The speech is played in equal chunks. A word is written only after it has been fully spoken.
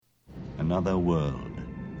Another world,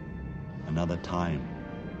 another time,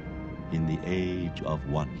 in the age of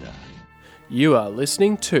wonder. You are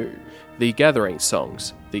listening to The Gathering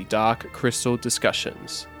Songs, the Dark Crystal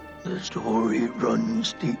Discussions. The story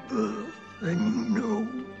runs deeper than you know,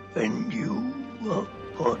 and you are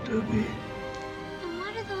part of it. And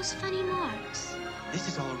what are those funny marks? This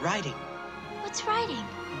is all writing. What's writing?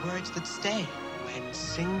 Words that stay. When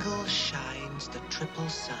single shines the triple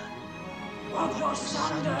sun. What was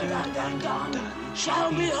sundered and undone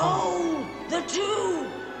shall be whole, the two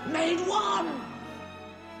made one.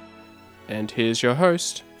 And here's your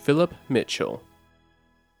host, Philip Mitchell.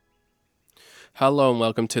 Hello and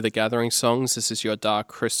welcome to The Gathering Songs. This is your Dark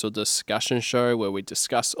Crystal discussion show where we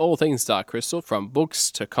discuss all things Dark Crystal, from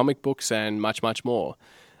books to comic books and much, much more.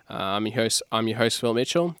 I'm your host, Phil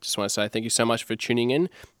Mitchell. Just want to say thank you so much for tuning in.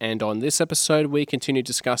 And on this episode, we continue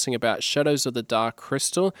discussing about Shadows of the Dark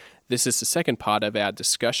Crystal. This is the second part of our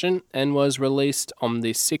discussion and was released on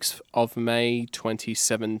the 6th of May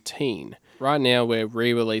 2017. Right now, we're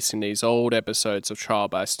re-releasing these old episodes of Trial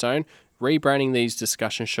by Stone, rebranding these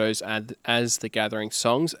discussion shows as The Gathering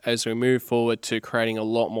Songs as we move forward to creating a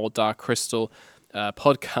lot more Dark Crystal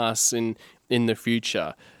podcasts in the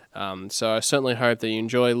future. So I certainly hope that you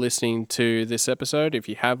enjoy listening to this episode. If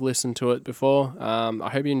you have listened to it before, I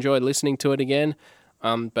hope you enjoyed listening to it again.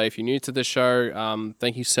 But if you're new to the show,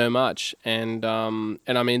 thank you so much. And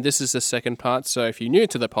I mean, this is the second part. So if you're new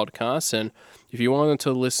to the podcast and if you wanted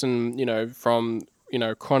to listen, from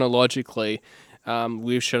chronologically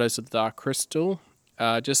with Shadows of the Dark Crystal,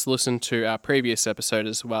 just listen to our previous episode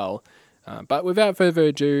as well. But without further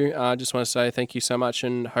ado, I just want to say thank you so much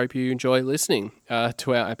and hope you enjoy listening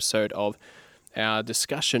to our episode of our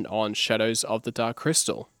discussion on Shadows of the Dark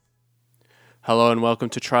Crystal. Hello and welcome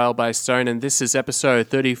to Trial by Stone, and this is episode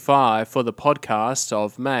 35 for the podcast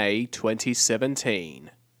of May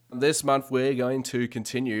 2017. This month we're going to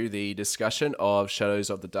continue the discussion of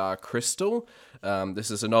Shadows of the Dark Crystal.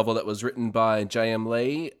 This is a novel that was written by J.M.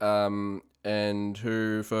 Lee, and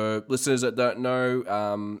who, for listeners that don't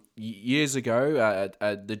know, years ago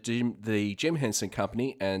at the Jim Henson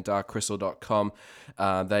Company and DarkCrystal.com,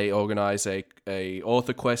 they organised a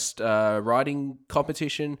author quest writing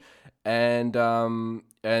competition, and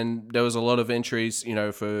there was a lot of entries,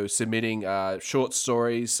 for submitting short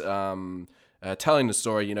stories, telling the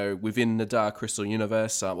story, within the Dark Crystal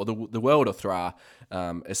universe, or the world of Thra,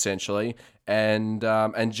 essentially, and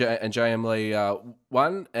J.M. Lee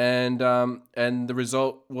won, and the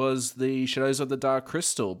result was the Shadows of the Dark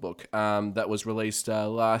Crystal book that was released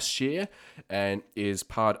last year, and is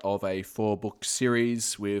part of a 4-book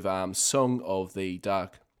series with Song of the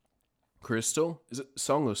Dark Crystal. Is it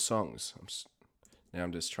Song or Songs?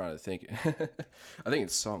 I'm just trying to think. I think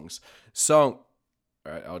it's Songs. Song.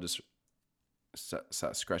 All right, I'll just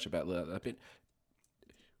start scratch about that bit.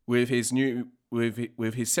 With his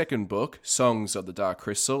second book, Songs of the Dark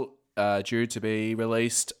Crystal, due to be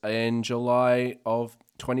released in July of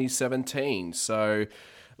 2017. So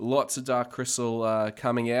lots of Dark Crystal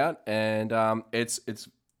coming out, and it's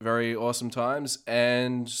very awesome times.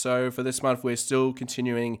 And so for this month, we're still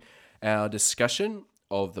continuing our discussion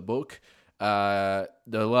of the book.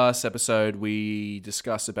 The last episode we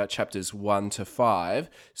discussed about chapters 1 to 5.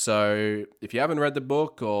 So if you haven't read the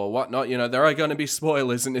book or whatnot, there are going to be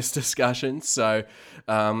spoilers in this discussion. So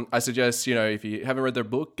I suggest, if you haven't read the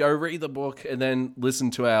book, go read the book and then listen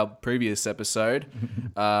to our previous episode.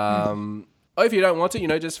 Or if you don't want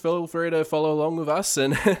to, just feel free to follow along with us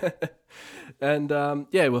and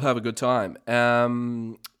we'll have a good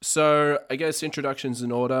time. So I guess introductions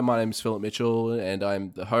in order. My name is Philip Mitchell and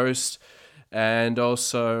I'm the host. And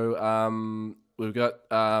also, we've got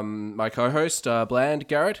my co-host, Bland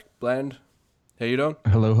Garrett. Bland, how you doing?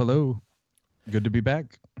 Hello. Good to be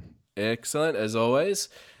back. Excellent, as always.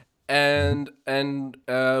 And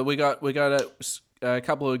we got a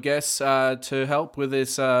couple of guests to help with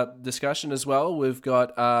this discussion as well. We've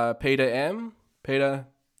got Peter M. Peter,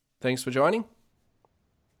 thanks for joining.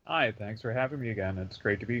 Hi, thanks for having me again. It's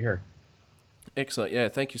great to be here. Excellent. Yeah,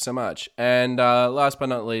 thank you so much. And last but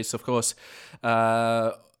not least, of course,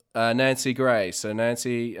 Nancy Gray. So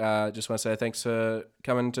Nancy, just want to say thanks for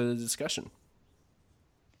coming to the discussion.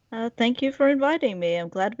 Thank you for inviting me. I'm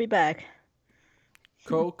glad to be back.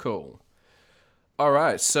 Cool. All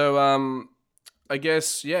right. So I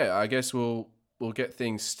guess we'll get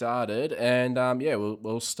things started, and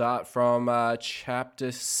we'll start from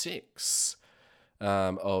chapter 6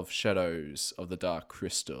 of Shadows of the Dark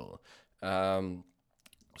Crystal.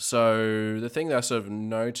 So the thing that I sort of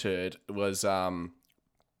noted was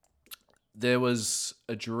there was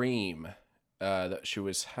a dream that she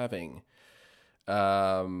was having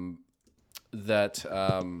that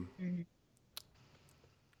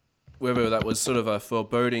whether that was sort of a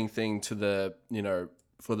foreboding thing to the,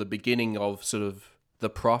 for the beginning of sort of the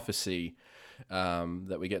prophecy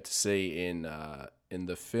that we get to see in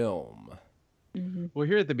the film. Mm-hmm. Well,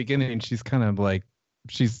 here at the beginning, she's kind of like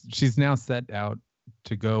she's now set out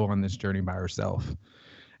to go on this journey by herself.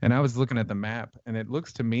 And I was looking at the map, and it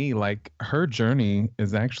looks to me like her journey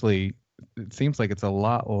is actually, it seems like it's a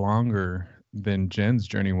lot longer than Jen's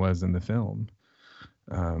journey was in the film.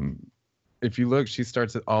 If you look, she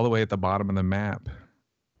starts all the way at the bottom of the map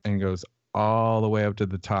and goes all the way up to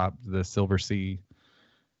the top, the Silver Sea.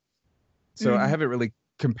 So I haven't really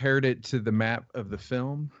compared it to the map of the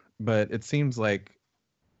film, but it seems like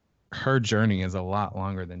her journey is a lot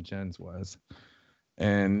longer than Jen's was.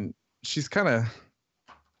 And she's kind of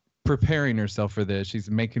preparing herself for this. She's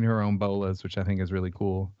making her own bolas, which I think is really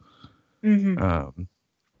cool. Mm-hmm.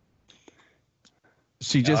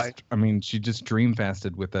 She just dream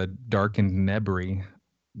fasted with a darkened Nebri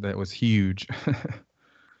that was huge.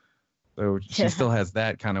 So she still has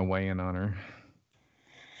that kind of weighing on her.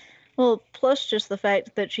 Well, plus just the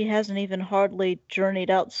fact that she hasn't even hardly journeyed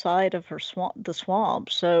outside of the swamp.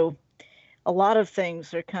 So a lot of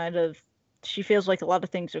things are she feels like a lot of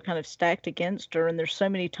things are kind of stacked against her. And there's so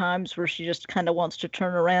many times where she just kind of wants to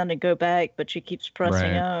turn around and go back, but she keeps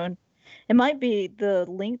pressing on. It might be the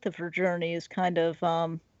length of her journey is kind of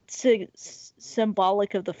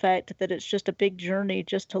symbolic of the fact that it's just a big journey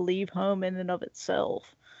just to leave home in and of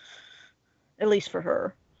itself, at least for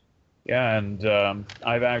her. Yeah, and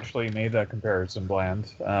I've actually made that comparison,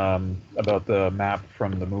 Bland, about the map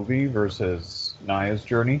from the movie versus Naya's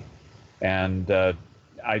journey. And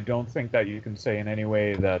I don't think that you can say in any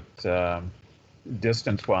way that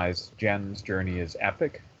distance-wise, Jen's journey is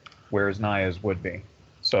epic, whereas Naya's would be.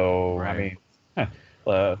 So, right. I mean,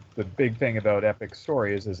 the big thing about epic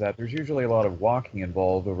stories is that there's usually a lot of walking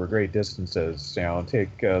involved over great distances.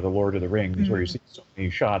 Take The Lord of the Rings, where you see so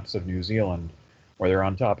many shots of New Zealand, where they're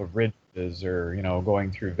on top of ridges or,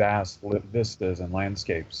 going through vast vistas and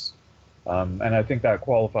landscapes. And I think that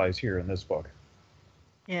qualifies here in this book.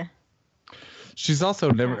 Yeah. She's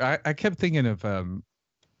also never, I kept thinking of, I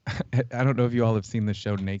don't know if you all have seen the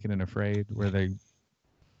show Naked and Afraid, where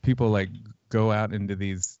people like go out into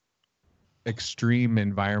these extreme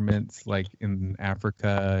environments, like in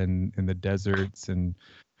Africa and in the deserts, and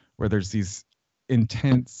where there's these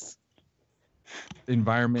intense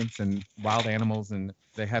environments and wild animals, and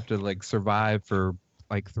they have to like survive for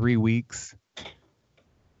like 3 weeks,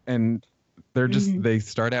 and they're just they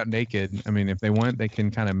start out naked. I mean, if they want, they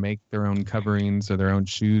can kind of make their own coverings or their own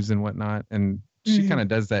shoes and whatnot, and she kind of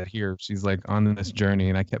does that here. She's like on this journey,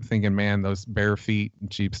 and I kept thinking, man, those bare feet.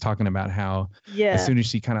 And she was talking about how as soon as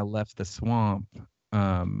she kind of left the swamp,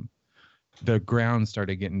 the ground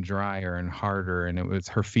started getting drier and harder, and it was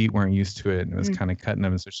her feet weren't used to it, and it was kind of cutting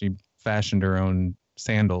them. So she fashioned her own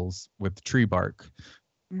sandals with tree bark.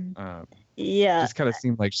 Just kind of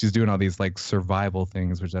seemed like she's doing all these like survival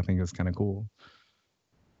things, which I think is kind of cool.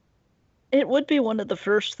 It would be one of the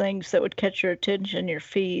first things that would catch your attention, your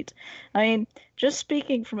feet. I mean, just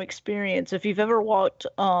speaking from experience, if you've ever walked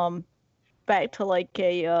back to like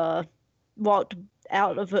walked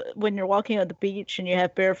out of when you're walking on the beach and you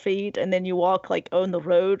have bare feet, and then you walk like on the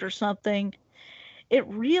road or something, it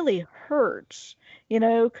really hurts,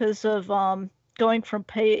 because of going from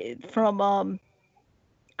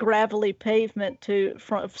gravelly pavement to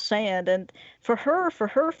sand. And for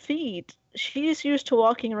her feet, she's used to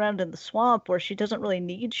walking around in the swamp where she doesn't really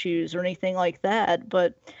need shoes or anything like that.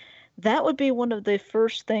 But that would be one of the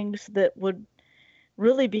first things that would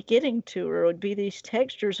really be getting to her, would be these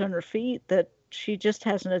textures on her feet that she just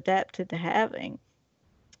hasn't adapted to having.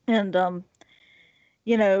 And,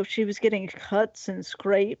 she was getting cuts and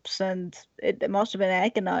scrapes, and it must have been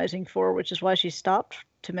agonizing for her, which is why she stopped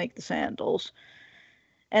to make the sandals.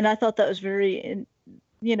 And I thought that was very,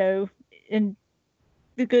 in the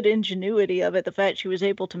good ingenuity of it, the fact she was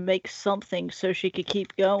able to make something so she could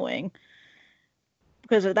keep going.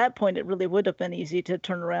 Because at that point, it really would have been easy to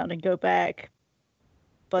turn around and go back.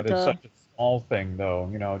 But it's such a small thing, though,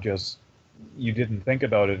 just you didn't think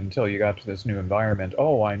about it until you got to this new environment.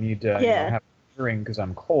 Oh, I need to have a earring because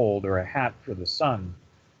I'm cold, or a hat for the sun.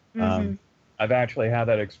 I've actually had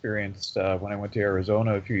that experience when I went to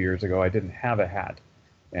Arizona a few years ago. I didn't have a hat.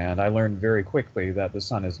 And I learned very quickly that the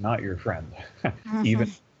sun is not your friend, even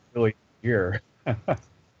really here. But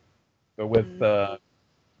with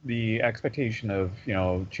the expectation of,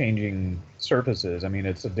 changing surfaces, I mean,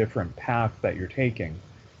 it's a different path that you're taking.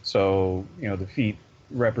 So, the feet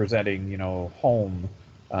representing, home,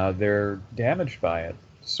 they're damaged by it.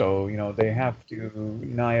 So,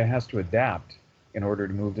 Naya has to adapt in order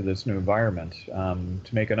to move to this new environment.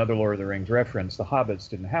 To make another Lord of the Rings reference, the hobbits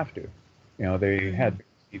didn't have to. They had to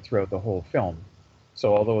eat throughout the whole film.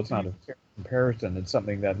 So although it's not a fair comparison, it's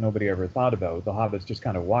something that nobody ever thought about. The hobbits just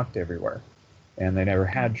kind of walked everywhere, and they never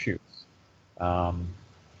had shoes.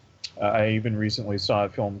 I even recently saw a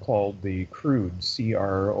film called The Croods,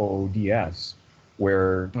 Crods,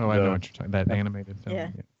 where... Oh, I know what you're talking about, that animated film.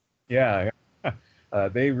 Yeah. Yeah.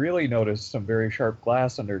 They really noticed some very sharp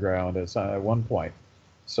glass underground at one point.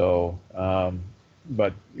 So,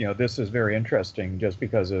 but, this is very interesting just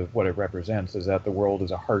because of what it represents, is that the world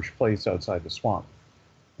is a harsh place outside the swamp.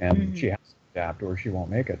 And she has to adapt or she won't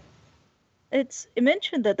make it. It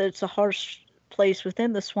mentioned that it's a harsh place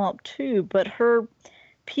within the swamp too, but her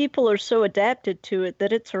people are so adapted to it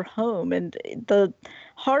that it's her home, and the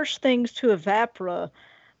harsh things to Evapra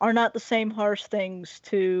are not the same harsh things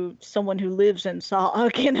to someone who lives in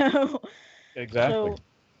Sog, Exactly. So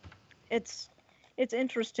it's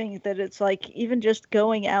interesting that it's like even just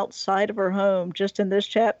going outside of her home, just in this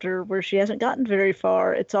chapter where she hasn't gotten very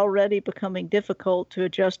far, it's already becoming difficult to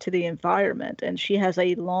adjust to the environment, and she has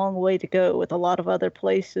a long way to go with a lot of other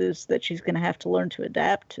places that she's going to have to learn to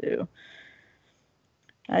adapt to.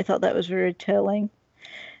 I thought that was very telling.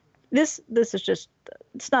 This is just,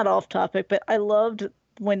 it's not off topic, but I loved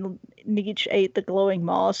when Nietzsche ate the glowing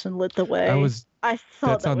moss and lit the way. I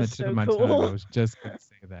thought that's that on the was tip so of my cool. tongue. I was just going to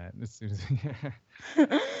say that as soon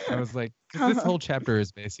as I was like, 'cause this whole chapter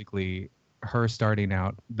is basically her starting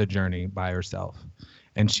out the journey by herself,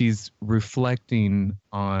 and she's reflecting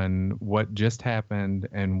on what just happened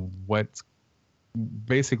and what's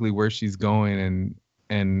basically where she's going,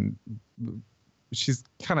 and she's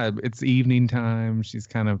kind of, it's evening time. She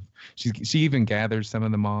even gathers some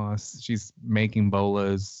of the moss. She's making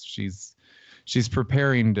bolas. She's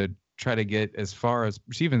preparing to try to get as far as,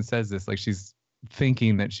 she even says this, like she's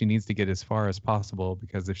thinking that she needs to get as far as possible,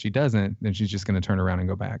 because if she doesn't, then she's just going to turn around and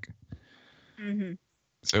go back. Mm-hmm.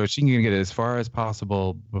 So if she can get as far as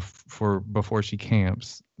possible before she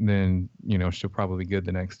camps, then she'll probably be good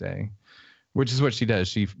the next day. Which is what she does.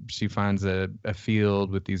 She finds a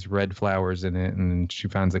field with these red flowers in it, and she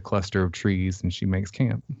finds a cluster of trees, and she makes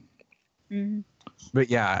camp. Mm-hmm. But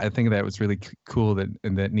yeah, I think that was really cool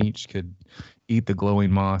that Nietzsche could eat the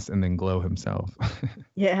glowing moss and then glow himself.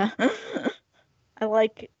 Yeah. I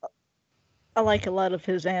like a lot of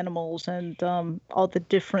his animals and all the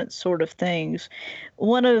different sort of things.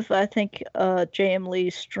 One of, I think, J.M.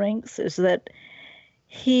 Lee's strengths is that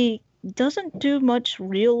he doesn't do much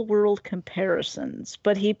real world comparisons,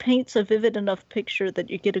 but he paints a vivid enough picture that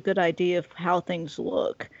you get a good idea of how things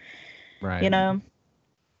look. Right.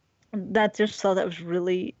 That just thought that was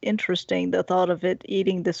really interesting, the thought of it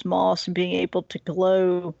eating this moss and being able to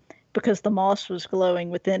glow because the moss was glowing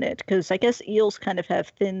within it. Because I guess eels kind of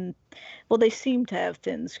have they seem to have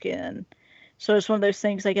thin skin. So it's one of those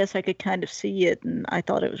things, I guess I could kind of see it, and I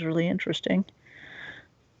thought it was really interesting.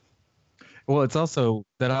 Well,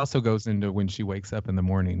 that also goes into when she wakes up in the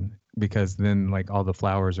morning, because then like all the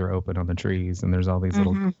flowers are open on the trees, and there's all these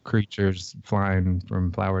little creatures flying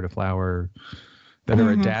from flower to flower that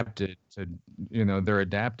are adapted to, they're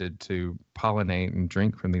adapted to pollinate and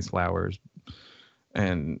drink from these flowers.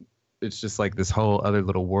 And it's just like this whole other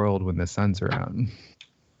little world when the sun's around.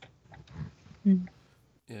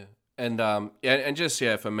 Yeah. And just,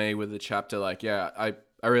 for me with the chapter, I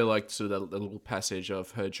really liked sort of the little passage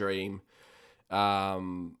of her dream.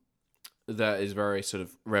 That is very sort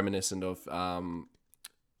of reminiscent of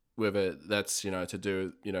whether that's to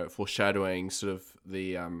do foreshadowing sort of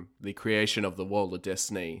the creation of the Wall of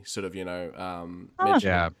Destiny, sort of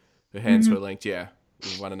mentioning her hands were linked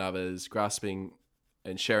with one another's, grasping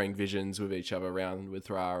and sharing visions with each other around with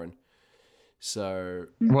Ra, and so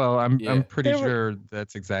I'm pretty sure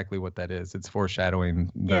that's exactly what that is. It's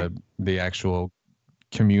foreshadowing the actual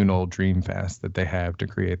communal dream fast that they have to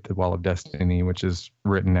create the Wall of Destiny, which is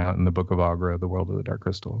written out in the Book of Aughra, the World of the Dark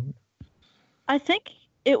Crystal. I think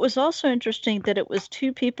it was also interesting that it was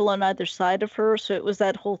two people on either side of her, so it was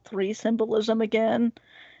that whole three symbolism again,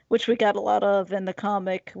 which we got a lot of in the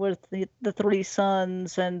comic with the three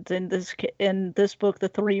suns, and in this book the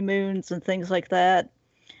three moons and things like that.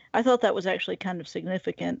 I thought that was actually kind of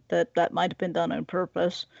significant, that might have been done on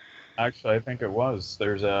purpose. Actually, I think it was.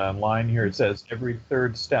 There's a line here. It says, every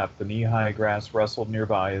third step, the knee-high grass rustled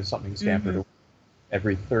nearby as something scampered.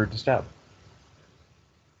 Every third step.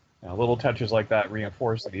 Little touches like that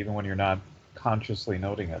reinforce it, even when you're not consciously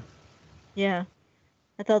noting it. Yeah.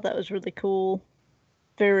 I thought that was really cool.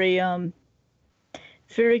 Very,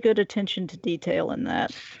 very good attention to detail in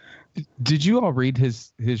that. Did you all read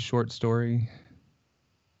his short story?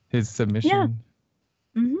 his submission.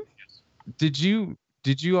 Hmm. Did you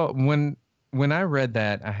when I read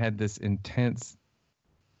that, I had this intense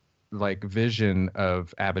like vision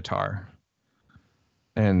of Avatar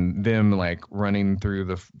and them like running through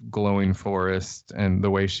the glowing forest and the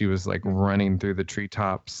way she was like running through the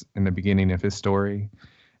treetops in the beginning of his story.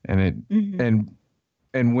 And it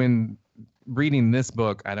and when reading this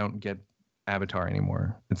book, I don't get Avatar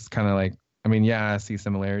anymore. It's kind of like, I mean, yeah, I see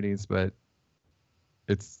similarities, but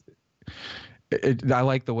I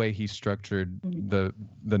like the way he structured the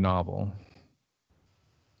novel.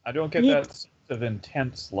 I don't get that sense of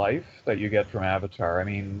intense life that you get from Avatar. I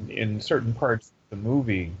mean, in certain parts of the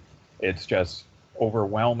movie, it's just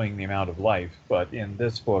overwhelming the amount of life. But in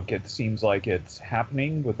this book, it seems like it's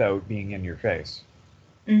happening without being in your face.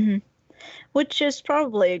 Hmm. Which is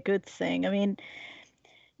probably a good thing. I mean,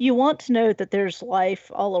 you want to know that there's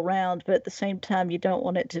life all around, but at the same time, you don't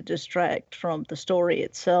want it to distract from the story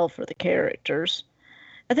itself or the characters.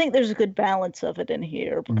 I think there's a good balance of it in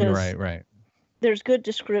here because Right. there's good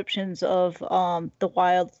descriptions of the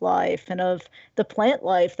wildlife and of the plant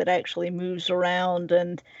life that actually moves around,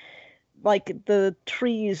 and like the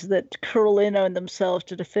trees that curl in on themselves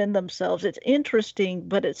to defend themselves. It's interesting,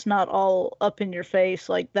 but it's not all up in your face.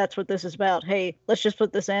 Like, that's what this is about. Hey, let's just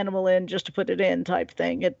put this animal in just to put it in type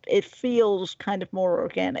thing. It feels kind of more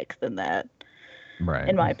organic than that, Right.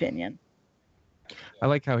 in my opinion. I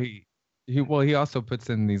like how he also puts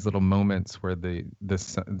in these little moments where they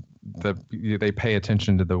pay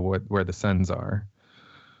attention to where the suns are.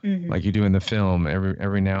 Mm-hmm. Like you do in the film,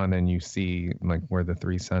 every now and then you see like where the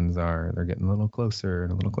three suns are. They're getting a little closer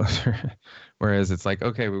and a little closer. Whereas it's like,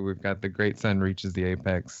 okay, we've got the great sun reaches the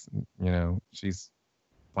apex. You know, she's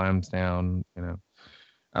climbs down. You know,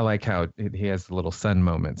 I like how he has the little sun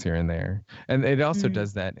moments here and there, and it also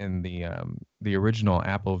does that in the original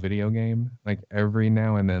Apple video game. Like every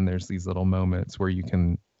now and then, there's these little moments where you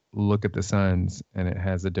can look at the suns, and it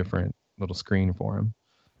has a different little screen for them.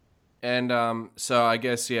 And so I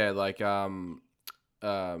guess so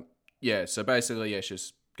basically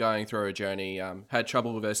she's going through her journey, had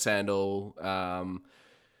trouble with her sandal,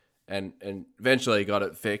 and eventually got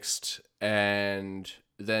it fixed, and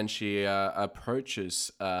then she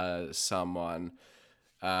approaches someone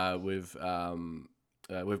with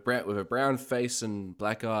a brown face and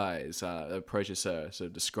black eyes, approaches her, so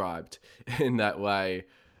described in that way,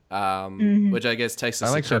 which I guess takes us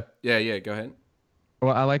I like her. Yeah, go ahead.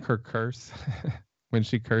 Well, I like her curse. When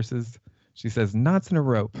she curses, she says, "Knots in a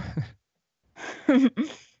rope."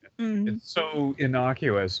 It's so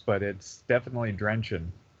innocuous, but it's definitely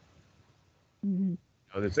drenching. Mm-hmm.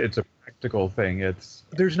 It's a practical thing.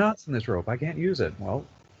 There's knots in this rope. I can't use it. Well,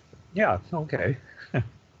 yeah, okay.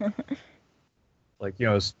 Like,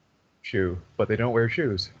 shoe, but they don't wear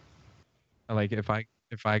shoes. I like if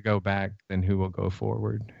I go back, then who will go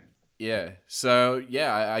forward? Yeah. So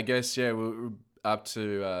I guess we're up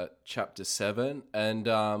to chapter 7, and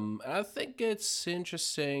I think it's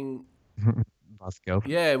interesting. Bosco.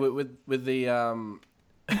 Yeah, with the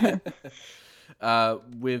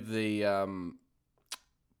with the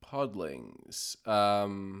podlings.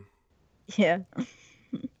 Yeah.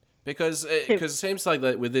 Because it seems like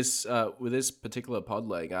that with this particular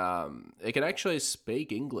podling, it can actually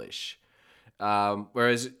speak English,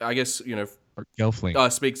 whereas I guess Or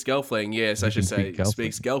Gelfling. Speaks Gelfling. Yes, I should say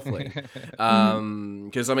speaks Gelfling.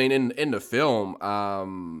 Because I mean, in the film,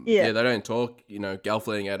 they don't talk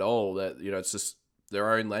Gelfling at all. That it's just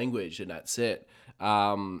their own language, and that's it.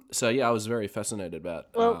 So I was very fascinated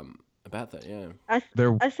about that. Yeah, I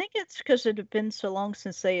think it's because it had been so long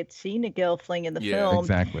since they had seen a Gelfling in the film.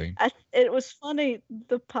 Exactly. It was funny.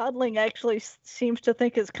 The podling actually seems to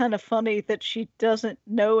think it's kind of funny that she doesn't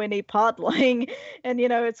know any podling, and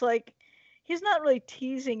it's like. He's not really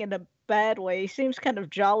teasing in a bad way. He seems kind of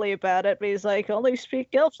jolly about it, but he's like, only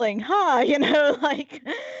speak Gelfling. Ha!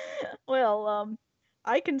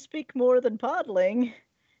 I can speak more than podling.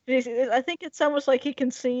 I think it's almost like he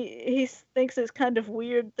thinks it's kind of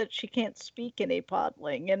weird that she can't speak any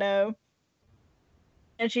podling,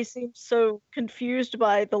 And she seems so confused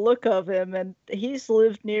by the look of him, and he's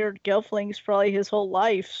lived near Gelflings probably his whole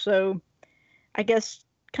life, so I guess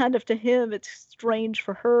kind of to him it's strange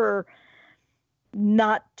for her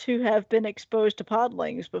not to have been exposed to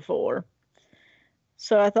podlings before.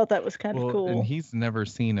 So I thought that was kind of cool. And he's never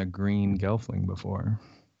seen a green Gelfling before.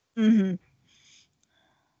 Mm-hmm.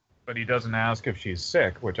 But he doesn't ask if she's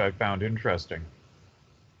sick, which I found interesting.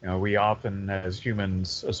 We often, as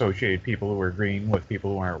humans, associate people who are green with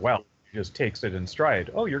people who aren't well. He just takes it in stride.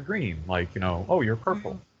 Oh, you're green. Like, oh, you're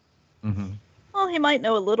purple. Mm-hmm. Well, he might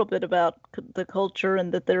know a little bit about the culture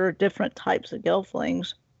and that there are different types of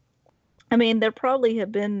Gelflings. I mean, there probably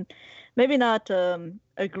have been, maybe not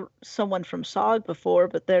someone from Sog before,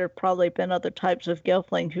 but there have probably been other types of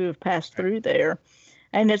Gelfling who have passed through there.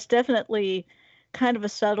 And it's definitely kind of a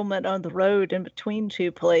settlement on the road in between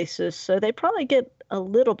two places, so they probably get a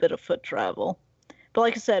little bit of foot travel. But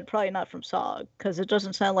like I said, probably not from Sog, because it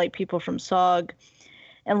doesn't sound like people from Sog,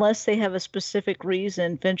 unless they have a specific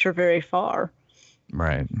reason, venture very far.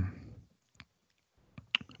 Right.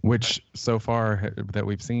 Which so far that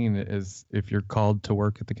we've seen is if you're called to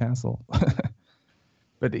work at the castle.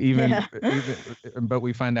 But but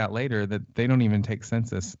we find out later that they don't even take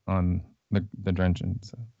census on the Drenchen.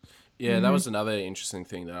 So. Yeah, that was another interesting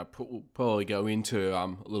thing that I'll probably go into a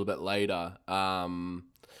little bit later. About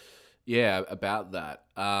that.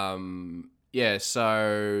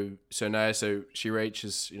 So she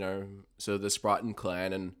reaches, sort of the Sprighton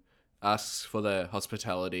clan and asks for their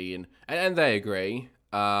hospitality, and they agree.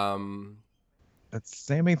 That's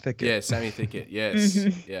Sammy Thicket. Yeah, Sammy Thicket. Yes,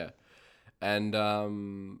 yeah, and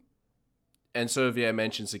sort of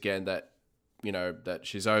mentions again that that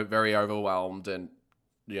she's very overwhelmed, and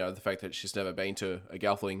the fact that she's never been to a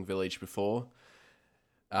Gelfling village before.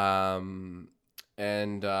 And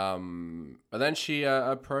then she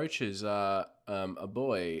approaches a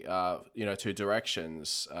boy, two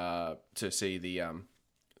directions to see the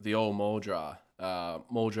old Mordra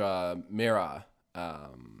mirror,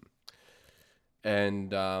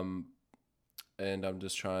 and I'm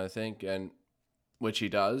just trying to think, and which he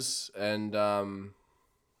does, and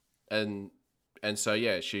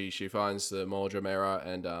so she finds the Mordra mirror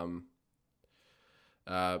and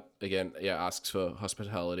asks for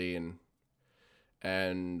hospitality, and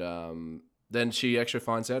then she actually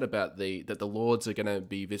finds out about that the lords are going to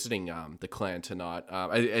be visiting the clan tonight.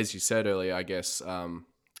 As you said earlier, I guess doing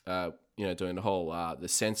the whole the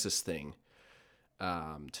census thing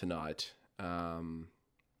tonight.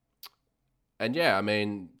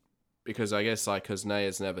 Because I guess because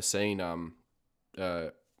Naya's never seen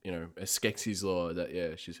a Skeksis lord,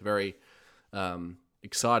 that she's very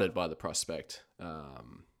excited by the prospect.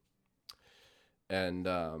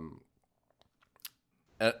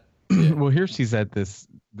 Well, here she's at this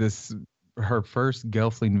her first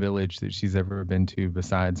Gelfling village that she's ever been to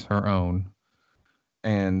besides her own.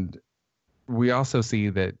 And we also see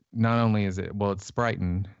that not only is it's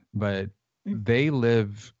Sprighton, but they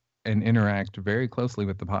live and interact very closely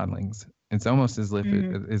with the Podlings. It's almost as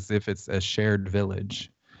if it's a shared village.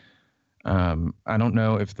 I don't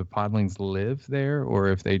know if the Podlings live there or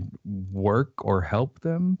if they work or help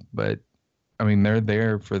them, but I mean they're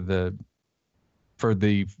there for the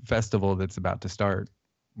festival that's about to start,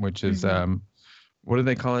 which is what do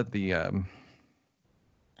they call it? The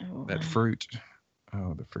that fruit.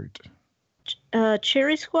 Oh, the fruit.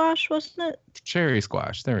 Cherry squash, wasn't it? Cherry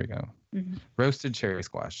squash. There we go. Roasted cherry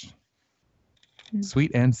squash.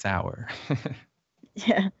 Sweet and sour.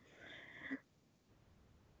 Yeah.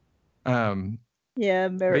 But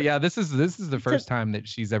yeah, this is the first time that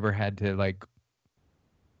she's ever had to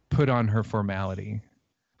put on her formality.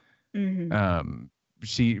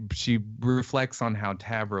 She reflects on how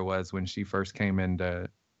Tavra was when she first came into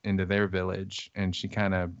their village, and she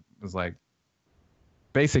kind of was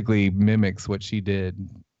basically mimics what she did,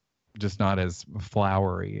 just not as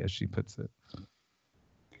flowery as she puts it.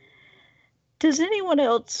 Does anyone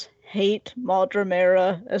else hate Maldra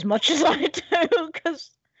Mera as much as I do?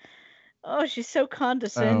 Because she's so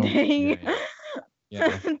condescending.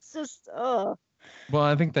 Yeah. It's just Well,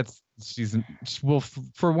 I think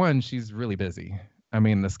for one, she's really busy. I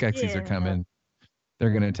mean, the Skeksis are coming.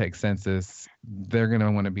 They're going to take census. They're going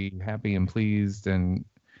to want to be happy and pleased. And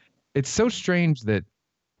it's so strange that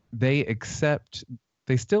they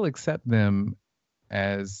still accept them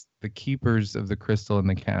as the keepers of the crystal in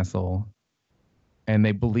the castle. And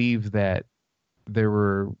they believe that there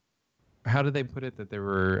were, how did they put it? That there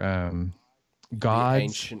were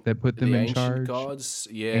gods that put them in charge. Gods?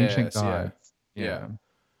 Yeah. Ancient gods.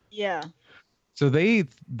 Yeah. So they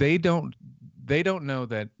don't know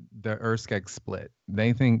that the Urskek split.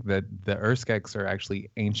 They think that the Urskeks are actually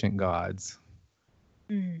ancient gods,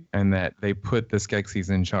 and that they put the Skeksis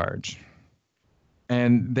in charge.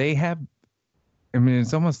 And they have, I mean,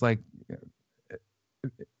 it's almost like,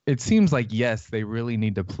 it seems like, yes, they really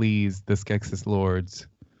need to please the Skeksis lords,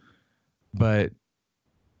 but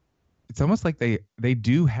it's almost like they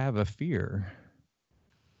do have a fear.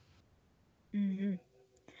 And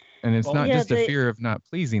it's not just a fear of not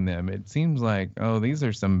pleasing them. It seems like, these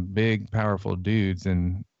are some big, powerful dudes,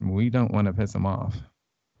 and we don't want to piss them off.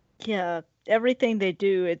 Yeah, everything they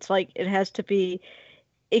do, it's like it has to be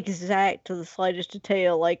exact to the slightest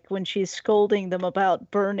detail. Like when she's scolding them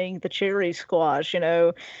about burning the cherry squash,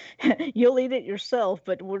 you'll eat it yourself,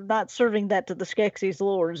 but we're not serving that to the Skeksis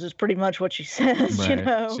lords. Is pretty much what she says.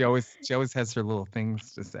 Right. She always has her little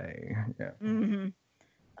things to say. Yeah. Mm-hmm.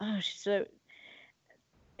 Oh, she's so.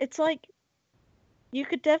 It's like you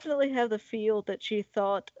could definitely have the feel that she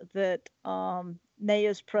thought that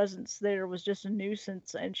Naya's presence there was just a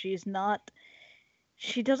nuisance, and she's not.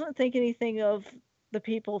 She doesn't think anything of the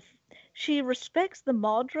people. She respects the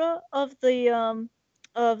Madra of the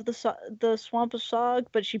Swamp of Sog,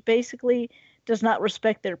 but she basically does not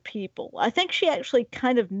respect their people. I think she actually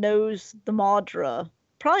kind of knows the Madra,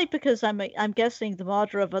 probably because I'm guessing the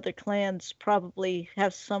Madra of other clans probably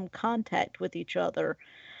have some contact with each other,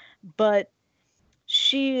 but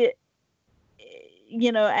she,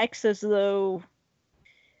 acts as though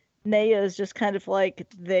Naya is just kind of like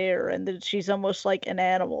there, and that she's almost like an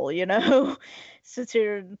animal, sits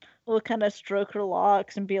here and will kind of stroke her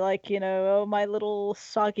locks and be like, oh, my little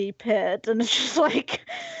soggy pet, and it's just like,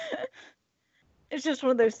 it's just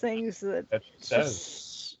one of those things that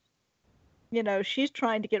just, she's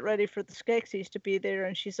trying to get ready for the Skeksis to be there,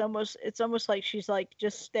 and it's almost like she's like,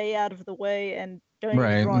 just stay out of the way and don't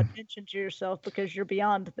even draw attention to yourself because you're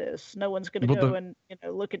beyond this. No one's going to go and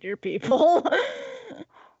look at your people.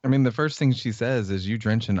 I mean, the first thing she says is, "You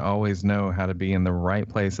Drenchen always know how to be in the right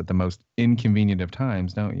place at the most inconvenient of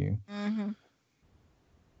times, don't you?" Mm-hmm.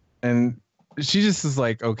 And she just is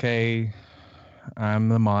like, "Okay, I'm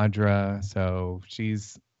the Madra, so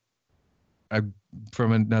she's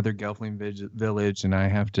from another Gelfling village, and I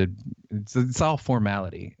have to. It's all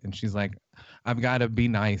formality." And she's like, "I've got to be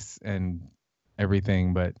nice and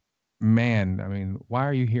everything, but." Man, I mean, why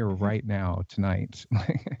are you here right now tonight?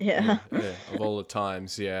 Yeah, of all the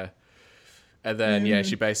times, yeah. And then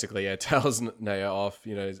she basically tells Naya off,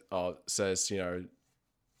 says to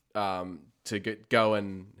go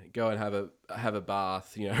and have a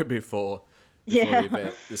bath, before the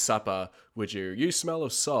event, the supper. Would you? You smell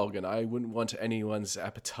of sog, and I wouldn't want anyone's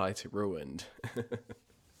appetite ruined.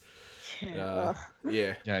 Yeah,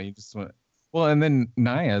 you just want. Well, and then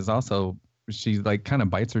Naya is also. She like kind of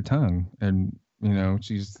bites her tongue, and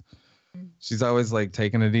she's always like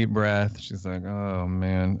taking a deep breath. She's like, oh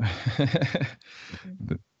man.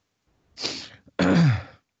 Well,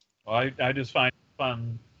 I just find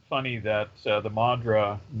it funny that the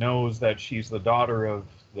Madra knows that she's the daughter of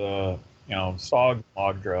the Sog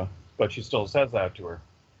Madra, but she still says that to her.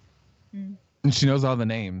 And she knows all the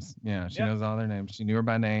names. Yeah, she knows all their names. She knew her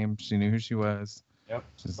by name. She knew who she was. Yep.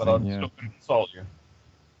 But I'm still going to insult you.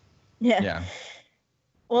 Yeah.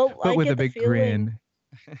 Well, but with a big grin.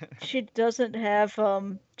 She does not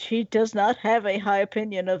have a high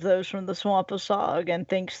opinion of those from the Swamp of Sog, and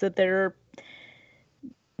thinks that they're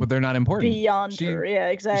not important. Beyond her. Yeah,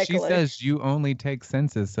 exactly. She says you only take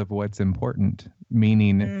census of what's important,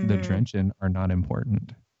 meaning the Drenchen are not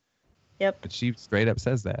important. Yep. But she straight up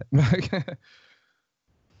says that.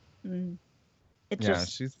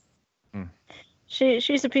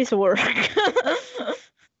 She's a piece of work.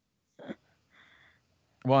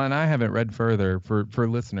 Well, and I haven't read further for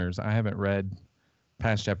listeners. I haven't read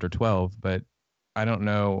past chapter 12, but I don't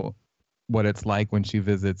know what it's like when she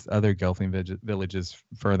visits other Gelfling villages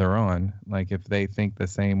further on. Like if they think the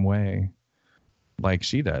same way, like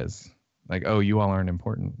she does. Like, oh, you all aren't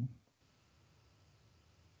important.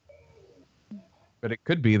 But it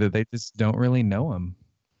could be that they just don't really know them.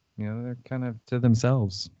 They're kind of to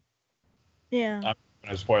themselves. Yeah. I'm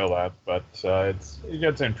going to spoil that, but it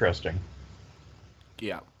gets interesting.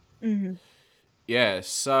 Yeah. Mm-hmm. Yeah.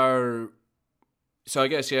 So I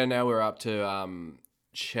guess now we're up to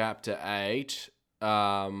chapter 8,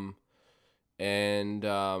 and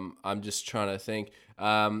I'm just trying to think.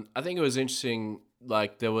 I think it was interesting.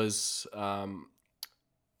 Like there was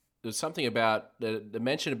something about the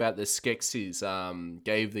mention about the Skeksis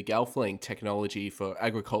gave the Gelfling technology for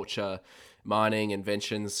agriculture, mining,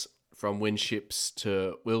 inventions from wind ships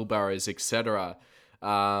to wheelbarrows, etc.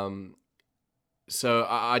 So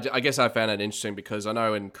I guess I found it interesting because I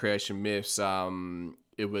know in creation myths,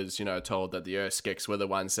 it was told that the Urskeks were the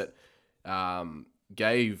ones that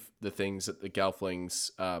gave the things that the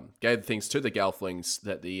Gelflings gave the things to the Gelflings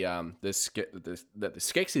that the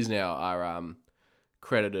Skeksis now are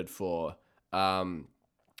credited for. So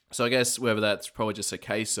I guess whether that's probably just a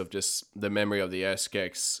case of just the memory of the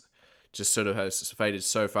Urskeks just sort of has faded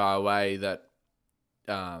so far away that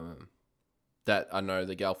that I know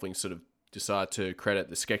the Gelflings sort of decide to credit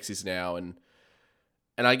the Skeksis now, and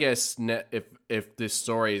I guess if this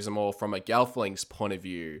story is more from a Gelfling's point of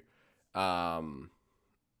view, in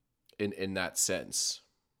that sense.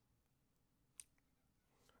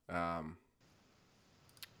 Yeah,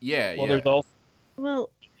 Well, yeah. there's also Well,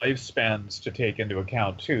 lifespans to take into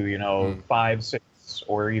account too. 5, 6,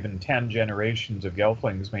 or even 10 generations of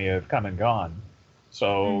Gelflings may have come and gone.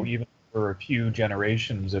 So even for a few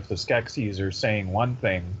generations, if the Skeksis are saying one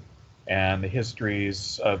thing, and the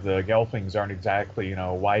histories of the Gelflings aren't exactly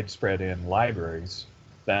widespread in libraries,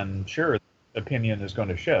 then sure, opinion is going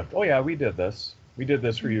to shift. Oh yeah, we did this. We did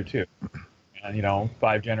this for you too. And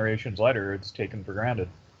 5 generations later, it's taken for granted.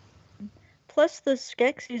 plus the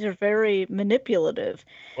Skeksis are very manipulative.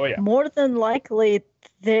 Oh yeah. More than likely,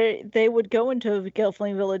 they would go into a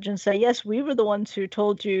Gelfling village and say, "Yes, we were the ones who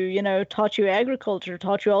told you, taught you agriculture,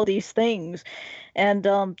 taught you all these things," and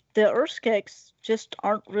the Urskeks just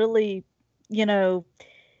aren't really,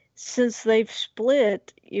 since they've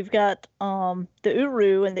split. You've got the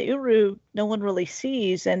Uru, and the Uru no one really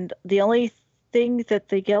sees, and the only thing that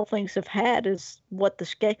the Gelflings have had is what the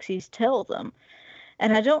Skeksis tell them.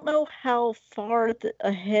 And I don't know how far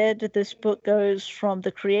ahead this book goes from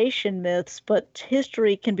the creation myths, but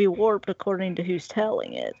history can be warped according to who's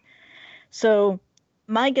telling it. So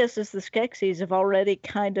my guess is the Skeksis have already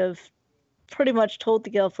kind of pretty much told the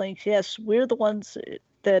Gelflings, yes, we're the ones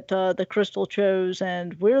that the crystal chose,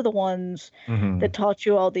 and we're the ones that taught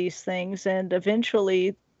you all these things. And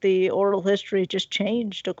eventually the oral history just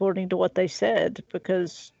changed according to what they said,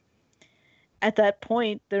 because at that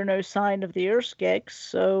point, there's no sign of the Urskeks,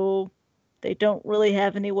 so they don't really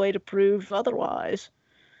have any way to prove otherwise.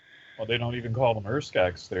 Well, they don't even call them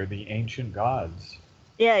Urskeks. They're the ancient gods.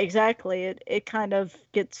 Yeah, exactly. It kind of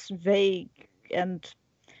gets vague, and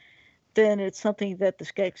then it's something that the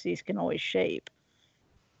Skeksis can always shape.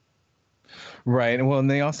 Right. And well,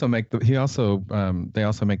 and they also make they also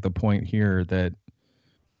make the point here that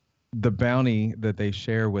the bounty that they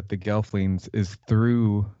share with the Gelflings is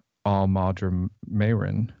through Al Madra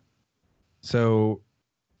Meirin. So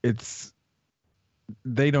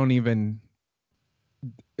they don't even,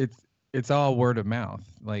 it's all word of mouth.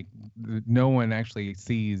 Like no one actually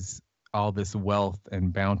sees all this wealth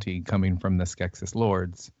and bounty coming from the Skeksis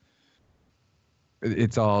lords.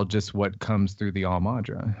 It's all just what comes through the Al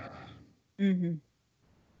Madra. Mm-hmm.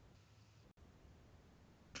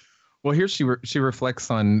 Well, here she reflects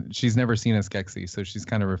on, she's never seen a Skeksis, so she's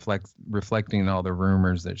kind of reflecting all the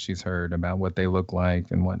rumors that she's heard about what they look like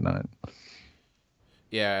and whatnot.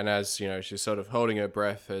 Yeah, and as she's sort of holding her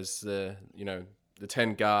breath as the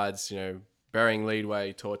 10 guards, bearing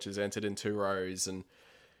leadway torches entered in 2 rows, and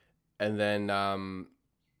then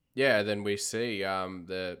then we see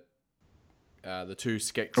the 2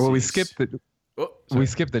 Skeksis. Well, we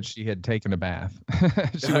skipped that she had taken a bath.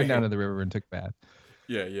 She went down to the river and took a bath.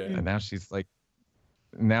 Yeah. And now she's like,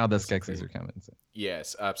 now the Skeksis are coming. So.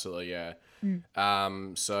 Yes, absolutely, yeah.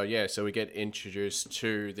 So we get introduced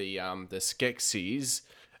to the Skeksis,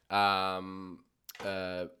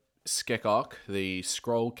 Skekok, the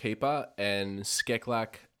Scroll Keeper, and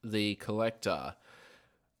Skeklak, the Collector.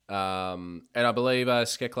 And I believe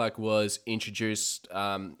Skeklak was introduced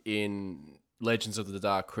in Legends of the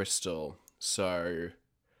Dark Crystal.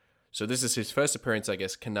 So this is his first appearance, I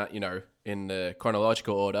guess, in the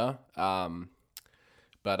chronological order.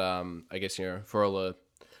 But I guess, for all the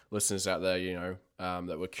listeners out there,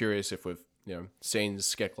 that were curious if we've, seen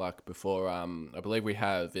Skeklak before, I believe we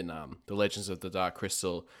have in the Legends of the Dark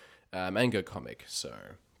Crystal manga comic. So,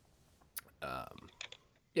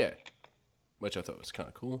 which I thought was kind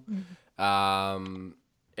of cool.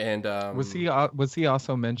 And was he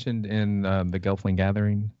also mentioned in the Gelfling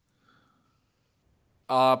Gathering?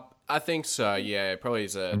 I think so. Yeah, probably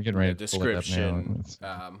is a description.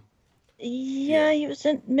 He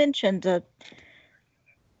wasn't mentioned.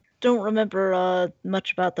 Don't remember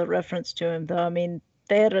much about the reference to him, though. I mean,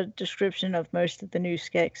 they had a description of most of the new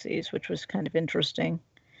Skeksis, which was kind of interesting.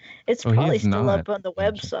 It's probably still up on the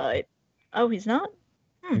website. Oh, he's not?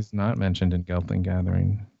 He's not mentioned in Gelfling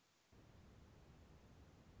Gathering.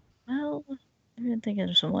 Well, I've been thinking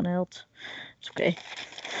of someone else. It's okay.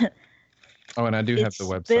 Oh, and I do have the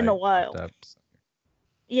website. It's been a while. Up, so.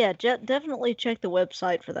 Yeah, definitely check the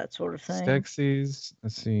website for that sort of thing. Skeksis,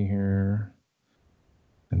 let's see here.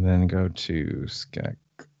 And then go to Skeklak.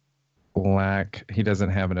 He doesn't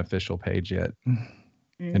have an official page yet.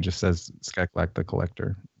 It just says Skeklak the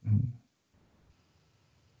Collector.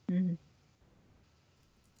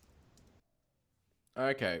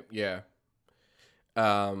 Okay, yeah.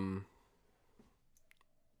 All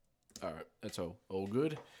right, that's all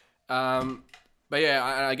good. But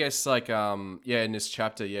yeah, I guess in this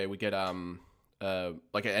chapter, we get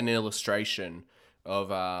like an illustration of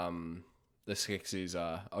the Skeksis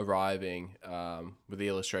arriving with the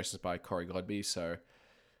illustrations by Corey Godby. So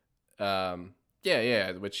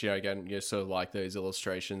Yeah. Which again, sort of like those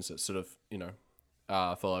illustrations that sort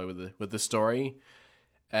of follow with the story,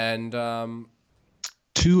 and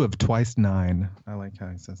 2 of twice 9. I like how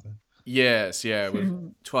he says that. Yes, yeah,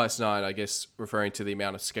 with twice 9, I guess referring to the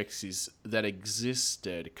amount of Skeksis that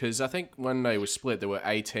existed, because I think when they were split, there were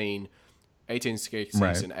 18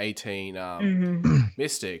 Skeksis and 18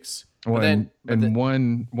 Mystics. One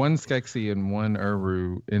Skeksis and 1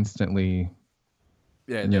 Uru instantly.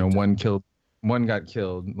 Yeah, one got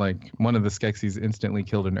killed. Like one of the Skeksis instantly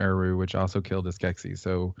killed an Uru, which also killed a Skeksis.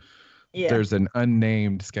 So there's an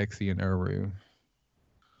unnamed Skeksis and Uru.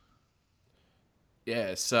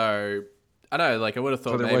 Yeah, so I know, like I would have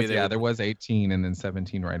thought there was 18 and then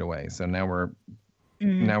 17 right away. So now we're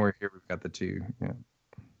here. We've got the 2. Yeah.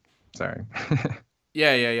 Sorry.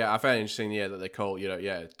 Yeah. I found it interesting. Yeah, that they call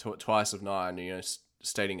twice of 9.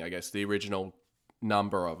 Stating I guess the original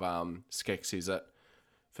number of Skeksis that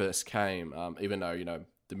first came. Even though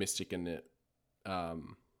the Mystic and the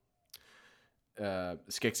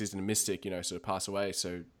Skeksis and the Mystic sort of pass away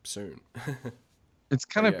so soon. It's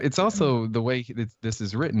kind of, it's also the way this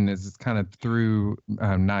is written is it's kind of through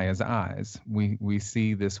Naya's eyes. We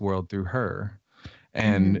see this world through her.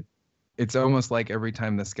 And it's almost like every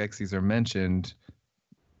time the Skeksis are mentioned,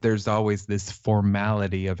 there's always this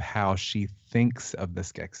formality of how she thinks of the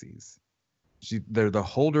Skeksis. They're the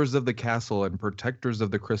holders of the castle and protectors of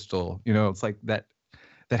the crystal. It's like that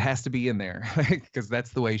has to be in there because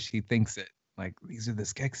that's the way she thinks it. Like, these are the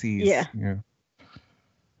Skeksis. Yeah.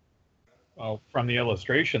 Well, from the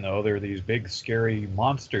illustration, though, there are these big, scary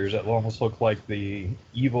monsters that almost look like the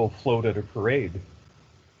evil float at a parade.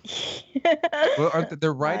 Well,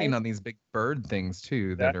 they're riding on these big bird things,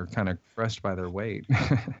 too, that are kind of crushed by their weight.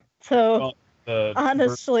 So,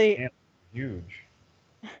 honestly... Huge.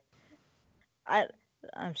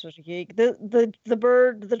 I'm such a geek. The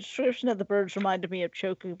description of the birds reminded me of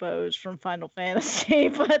chocobos from Final Fantasy,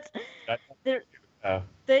 but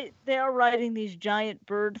they are riding these giant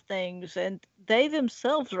bird things, and they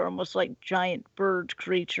themselves are almost like giant bird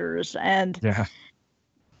creatures. And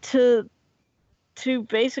to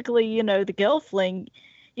basically, the Gelfling,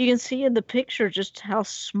 you can see in the picture just how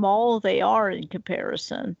small they are in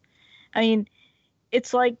comparison. I mean,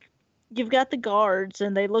 it's like you've got the guards,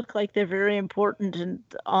 and they look like they're very important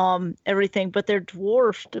and everything, but they're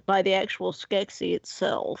dwarfed by the actual Skeksis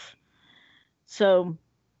itself. So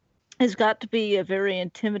it's got to be a very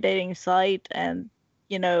intimidating sight, and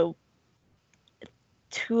to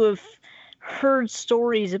have heard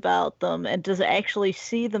stories about them and to actually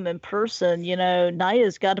see them in person,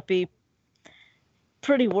 Naya's got to be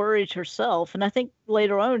pretty worried herself. And I think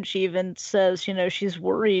later on she even says, she's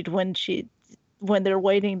worried when they're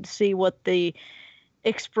waiting to see what the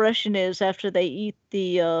expression is after they eat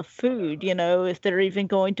the food, if they're even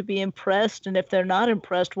going to be impressed, and if they're not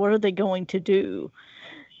impressed, what are they going to do?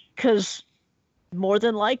 Because more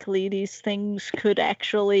than likely these things could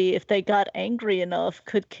actually, if they got angry enough,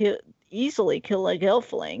 could easily kill a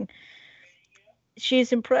Gelfling.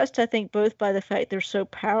 She's impressed, I think, both by the fact they're so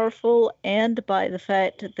powerful and by the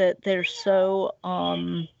fact that they're so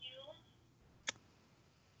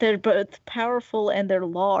they're both powerful and they're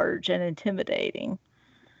large and intimidating.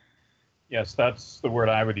 Yes, that's the word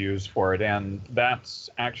I would use for it. And that's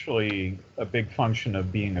actually a big function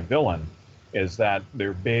of being a villain, is that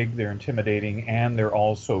they're big, they're intimidating, and they're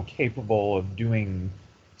also capable of doing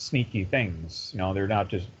sneaky things. They're not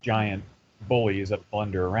just giant bullies that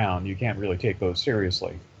blunder around. You can't really take those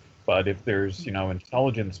seriously. But if there's,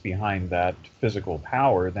 intelligence behind that physical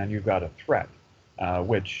power, then you've got a threat,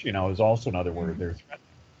 which, is also another word. They're threatening.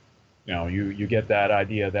 You get that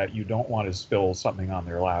idea that you don't want to spill something on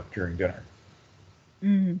their lap during dinner.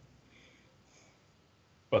 Mm-hmm.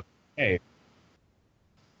 But hey,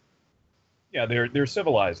 yeah, they're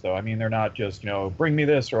civilized though. I mean, they're not just bring me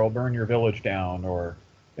this or I'll burn your village down, or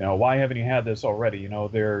why haven't you had this already?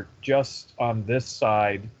 They're just on this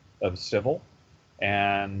side of civil,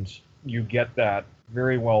 and you get that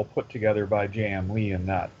very well put together by J.M. Lee in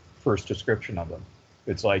that first description of them.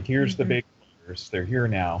 It's like, here's the big players, they're here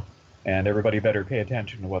now, and everybody better pay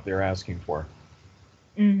attention to what they're asking for.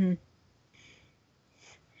 Mm-hmm.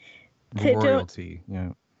 Royalty, yeah.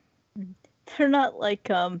 They're not like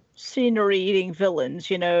scenery eating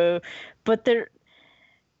villains, but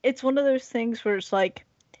it's one of those things where it's like,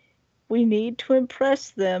 we need to impress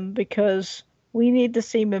them because we need to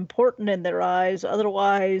seem important in their eyes.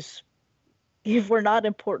 Otherwise, if we're not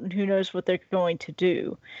important, who knows what they're going to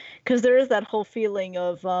do? Because there is that whole feeling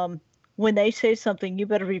of when they say something, you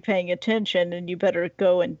better be paying attention and you better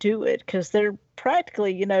go and do it, because they're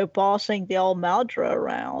practically, bossing the All Maldra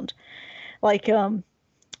around. Like,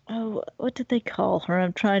 oh, what did they call her?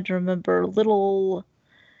 I'm trying to remember. Little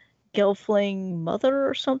Gelfling mother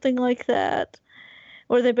or something like that.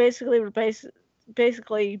 Where they basically were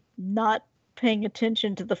basically not paying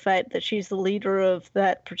attention to the fact that she's the leader of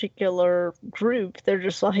that particular group. They're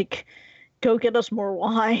just like, go get us more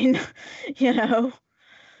wine, you know.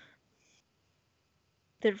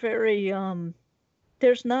 They're very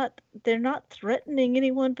they're not threatening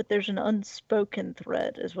anyone, but there's an unspoken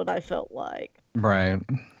threat is what I felt like. Right.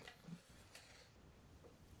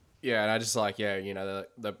 Yeah, and I just like, yeah, you know,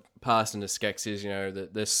 the past and the Skeksis, you know,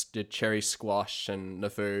 the cherry squash and the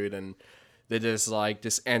food, and they're just like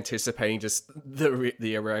just anticipating just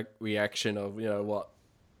the reaction of, you know,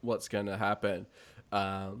 what's going to happen.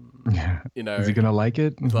 You know, is he gonna like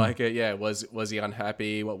it? Like it, yeah. Was he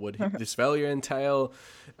unhappy? What would this failure entail?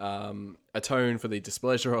 Atone for the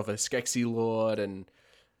displeasure of a Skeksis lord, and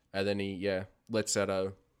then he lets out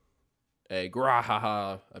a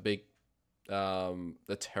grahaha, a big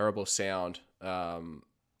the terrible sound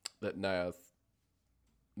that now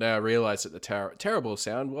I realized that the terrible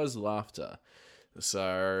sound was laughter.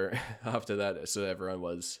 So after that, so everyone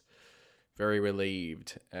was very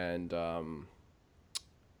relieved, and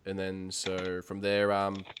then so from there,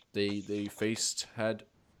 the feast had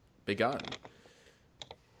begun.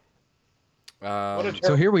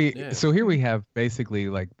 So here we have basically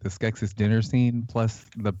like the Skeksis dinner scene plus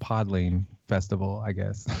the Podling festival, I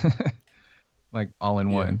guess, like all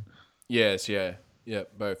in one. Yes, yeah,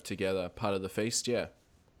 both together, part of the feast, yeah.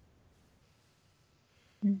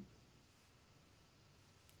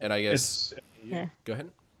 And I guess, go ahead.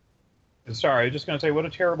 Sorry, I was just going to say, what a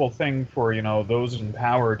terrible thing for, you know, those in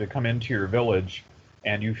power to come into your village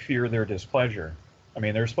and you fear their displeasure. I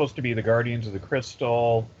mean, they're supposed to be the guardians of the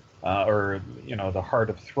crystal, or, you know, the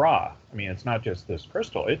heart of Thra. I mean, it's not just this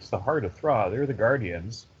crystal, it's the heart of Thra. They're the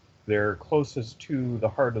guardians. They're closest to the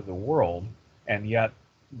heart of the world, and yet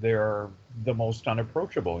they're the most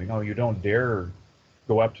unapproachable. You know, you don't dare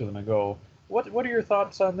go up to them and go, What are your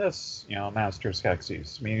thoughts on this, you know, Master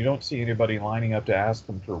Skeksis? I mean, you don't see anybody lining up to ask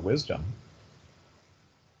them for wisdom.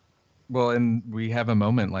 Well, and we have a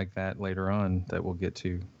moment like that later on that we'll get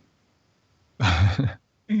to.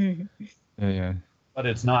 Yeah. But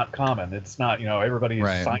it's not common. It's not, you know, everybody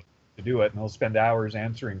is signed to do it, and they'll spend hours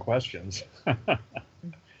answering questions.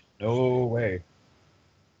 No way.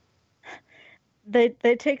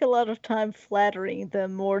 They take a lot of time flattering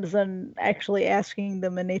them more than actually asking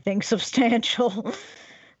them anything substantial.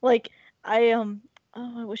 Like I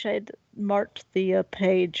wish I had marked the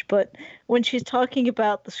page, but when she's talking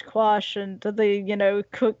about the squash and the, you know,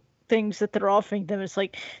 cook things that they're offering them, it's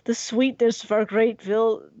like the sweetness of our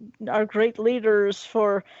great leaders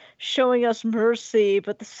for showing us mercy,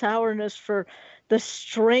 but the sourness for the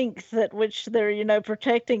strength at which they're, you know,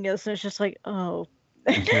 protecting us. And it's just like, oh.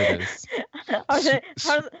 Here it is.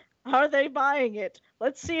 Are they buying it?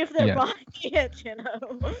 Let's see if they're buying it, you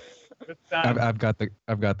know. I've got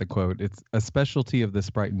the quote. It's a specialty of the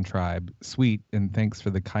Sprighton tribe, sweet in thanks for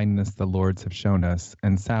the kindness the lords have shown us,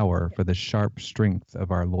 and sour for the sharp strength of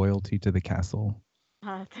our loyalty to the castle.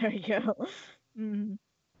 There you go. Mm.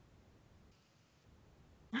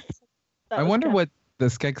 I wonder what the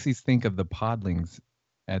Skeksis think of the Podlings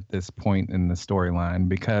at this point in the storyline,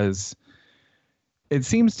 because it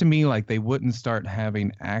seems to me like they wouldn't start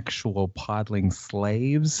having actual Podling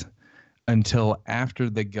slaves until after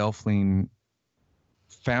the Gelfling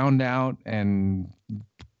found out and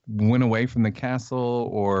went away from the castle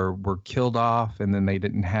or were killed off, and then they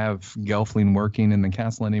didn't have Gelfling working in the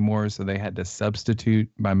castle anymore, so they had to substitute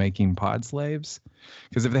by making pod slaves.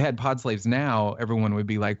 Because if they had pod slaves now, everyone would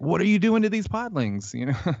be like, what are you doing to these Podlings? You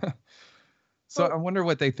know? So I wonder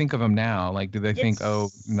what they think of them now. Like, do they think,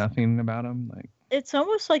 nothing about them? Like, it's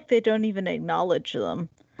almost like they don't even acknowledge them.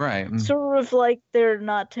 Right. Sort of like they're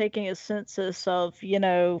not taking a census of, you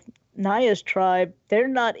know, Naya's tribe. They're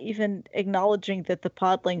not even acknowledging that the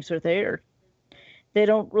Podlings are there. They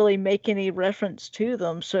don't really make any reference to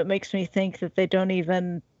them. So it makes me think that they don't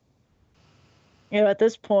even, you know, at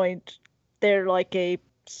this point, they're like a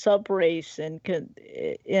sub-race in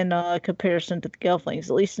comparison to the Gelflings,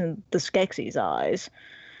 at least in the Skeksis' eyes.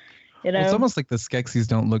 You know? Well, it's almost like the Skeksis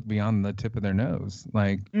don't look beyond the tip of their nose.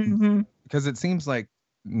 Like, because it seems like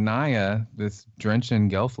Naya, this drenching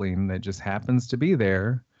Gelfling that just happens to be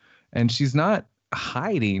there, and she's not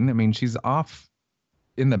hiding. I mean, she's off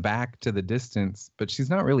in the back to the distance, but she's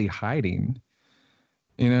not really hiding.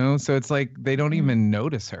 You know, so it's like they don't even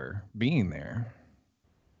notice her being there.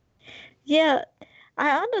 Yeah,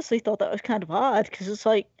 I honestly thought that was kind of odd, because it's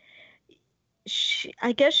like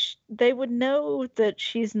I guess they would know that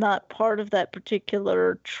she's not part of that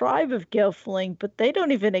particular tribe of Gelfling, but they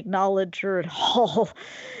don't even acknowledge her at all.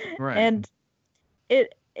 Right. And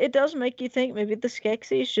it does make you think maybe the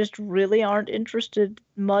Skeksis just really aren't interested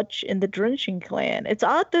much in the Drenching clan. It's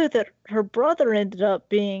odd though that her brother ended up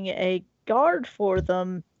being a guard for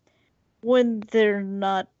them when they're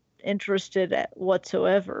not interested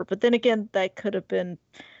whatsoever. But then again, that could have been.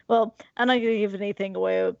 Well, I'm not going to give anything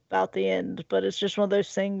away about the end, but it's just one of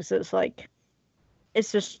those things that's like,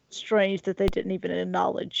 it's just strange that they didn't even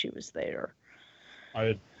acknowledge she was there.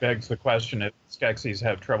 It begs the question if Skeksis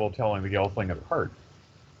have trouble telling the Gelfling apart.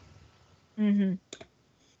 Mm-hmm.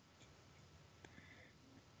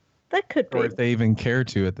 That could be. Or if they even care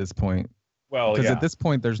to at this point. Well, because yeah. at this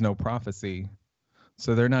point there's no prophecy,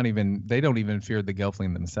 so they don't even fear the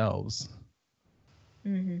Gelfling themselves.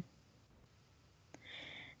 Mm-hmm.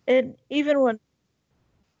 And even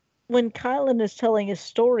when Kylan is telling his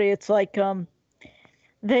story, it's like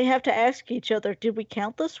they have to ask each other, did we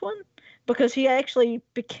count this one? Because he actually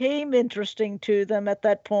became interesting to them at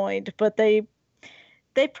that point, but they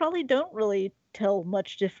probably don't really tell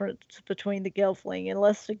much difference between the Gelfling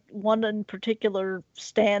unless one in particular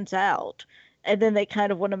stands out. And then they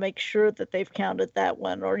kind of want to make sure that they've counted that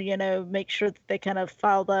one, or, make sure that they kind of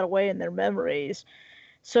file that away in their memories.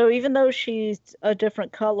 So even though she's a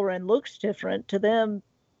different color and looks different, to them,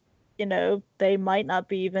 they might not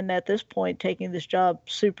be even at this point taking this job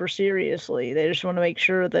super seriously. They just want to make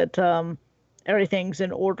sure that everything's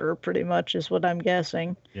in order, pretty much, is what I'm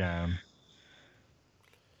guessing. Yeah.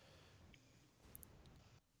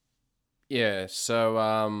 Yeah, so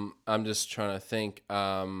I'm just trying to think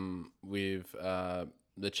with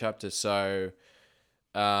the chapter.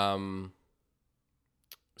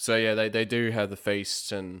 So yeah, they do have the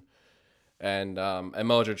feast, and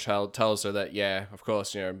Mildred tells her that, yeah, of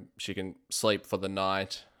course, she can sleep for the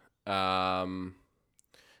night. And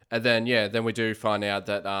then we do find out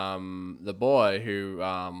that the boy who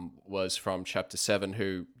was from chapter 7,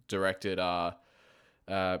 who directed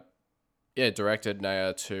directed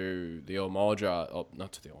Naya to the All-Maudra,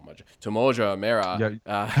 not to the All-Maudra, to Maudra Mera.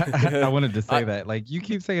 Yeah, I wanted to say that. Like, you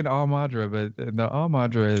keep saying All-Maudra, but the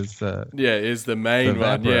All-Maudra is is the main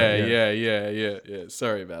one. Vapra, Yeah.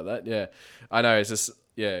 Sorry about that. Yeah, I know. It's just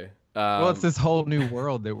well, it's this whole new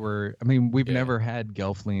world that we've never had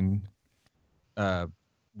Gelfling.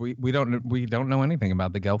 We don't know anything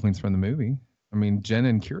about the Gelflings from the movie. I mean, Jen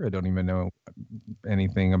and Kira don't even know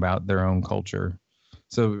anything about their own culture.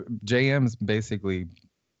 So JM's basically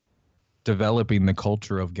developing the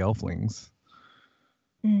culture of Gelflings.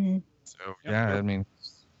 Mm-hmm. So yeah,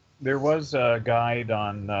 there was a guide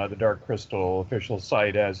on the Dark Crystal official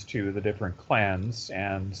site as to the different clans,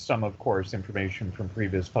 and some, of course, information from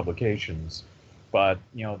previous publications. But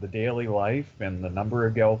the daily life and the number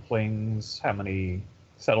of Gelflings, how many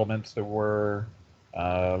settlements there were,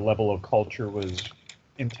 level of culture was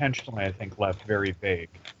intentionally, I think, left very vague.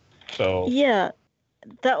 So yeah.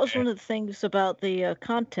 That was one of the things about the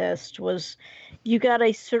contest, was you got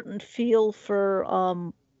a certain feel for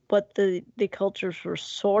what the cultures were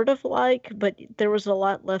sort of like, but there was a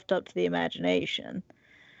lot left up to the imagination.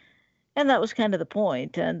 And that was kind of the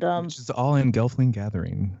point. And which is all in Gelfling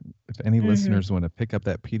Gathering. If any listeners want to pick up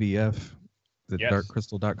that PDF, is it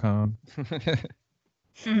darkcrystal.com?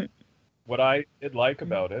 What I did like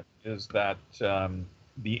about it is that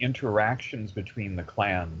the interactions between the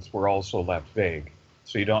clans were also left vague.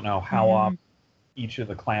 So you don't know how often each of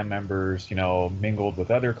the clan members, mingled with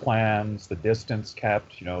other clans, the distance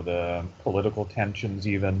kept, the political tensions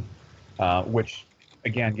even, which,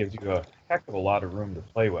 again, gives you a heck of a lot of room to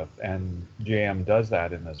play with. And JM does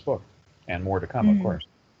that in this book, and more to come, of course.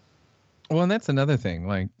 Well, and that's another thing.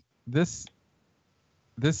 Like, this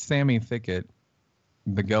Sammy Thicket,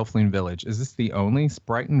 the Gelfling village, is this the only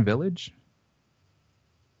Sprighton village?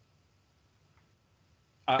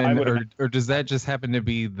 Or does that just happen to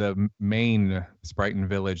be the main Sprighton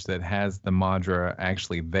village that has the Maudra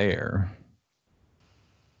actually there?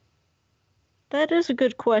 That is a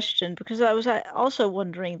good question, because I was also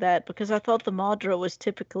wondering that, because I thought the Maudra was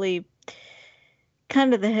typically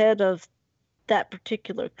kind of the head of that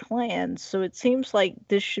particular clan, so it seems like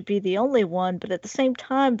this should be the only one, but at the same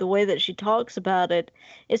time, the way that she talks about it,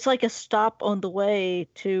 it's like a stop on the way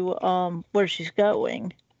to where she's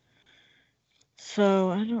going. So,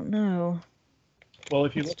 I don't know. Well,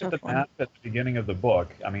 if you look at the map at the beginning of the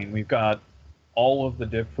book, we've got all of the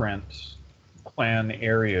different clan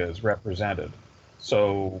areas represented.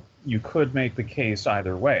 So you could make the case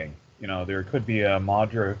either way. There could be a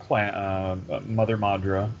Maudra clan, Mother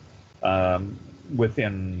Maudra,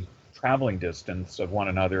 within traveling distance of one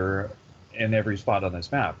another, in every spot on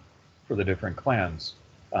this map for the different clans.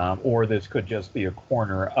 Or this could just be a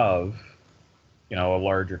corner of, a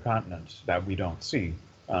larger continent that we don't see.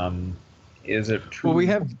 Is it true? Well, we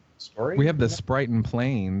have story? the Sprighton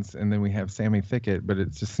Plains, and then we have Sammy Thicket, but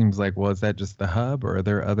it just seems like, well, is that just the hub, or are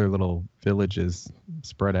there other little villages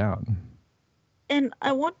spread out? And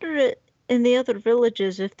I wonder in the other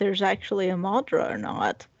villages if there's actually a Madra or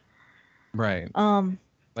not. Right.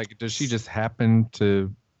 Like, does she just happen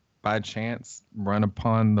to, by chance, run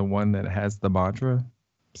upon the one that has the Madra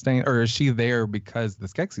stain, or is she there because the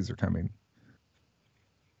Skeksis are coming?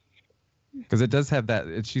 Because it does have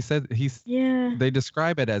that. She said they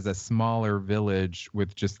describe it as a smaller village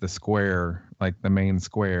with just the square, like the main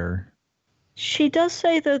square. She does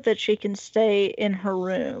say, though, that she can stay in her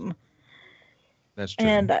room. That's true.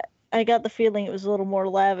 And I got the feeling it was a little more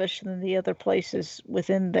lavish than the other places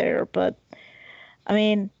within there. But, I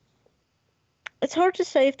mean, it's hard to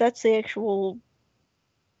say if that's the actual...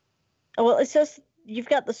 Well, it says you've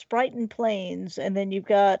got the Sprighton Plains, and then you've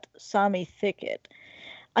got Sami Thicket.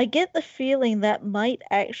 I get the feeling that might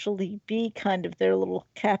actually be kind of their little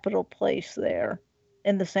capital place there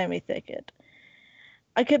in the Sami Thicket.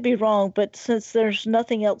 I could be wrong, but since there's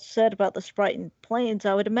nothing else said about the Sprighton Plains,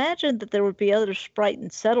 I would imagine that there would be other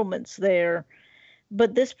Sprighton settlements there.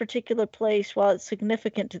 But this particular place, while it's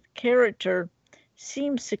significant to the character,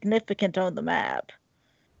 seems significant on the map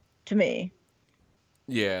to me.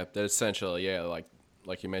 Yeah, that essentially,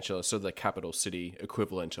 like you mentioned, it's sort of the capital city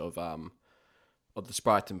equivalent of the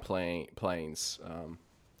Sprighton Plains.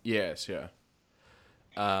 Yes, yeah.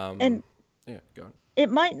 And yeah, go on. It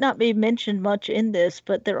might not be mentioned much in this,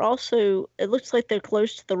 but they're also, it looks like they're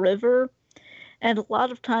close to the river, and a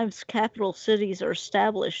lot of times capital cities are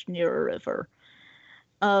established near a river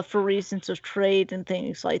for reasons of trade and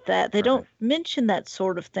things like that. They don't mention that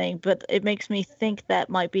sort of thing, but it makes me think that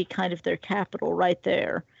might be kind of their capital right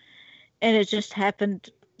there. And it just happened,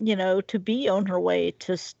 to be on her way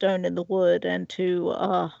to Stone in the Wood and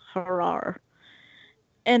to Harar.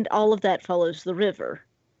 And all of that follows the river.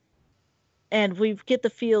 And we get the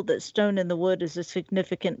feel that Stone in the Wood is a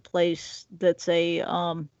significant place that's a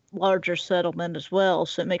larger settlement as well.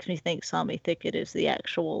 So it makes me think Sami Thicket is the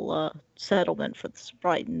actual settlement for the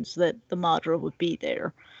Spritons, that the Madra would be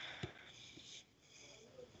there.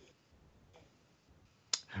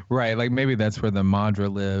 Right, like maybe that's where the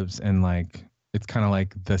Madra lives, and like it's kind of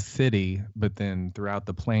like the city, but then throughout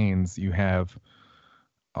the plains you have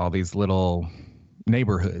all these little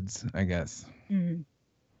neighborhoods, I guess. Mm-hmm.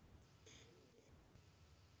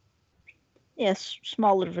 Yes,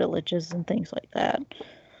 smaller villages and things like that.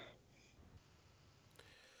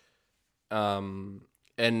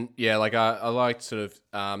 And yeah, like I like sort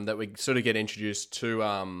of that we sort of get introduced to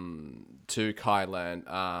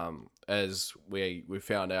Kailan, as we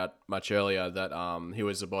found out much earlier that he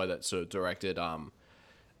was the boy that sort of directed Naya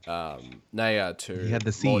to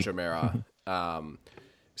Morjamera.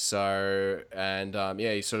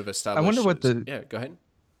 He sort of established. I wonder what yeah, go ahead.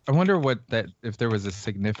 I wonder if there was a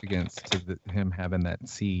significance to him having that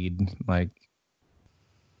seed, like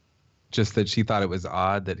just that she thought it was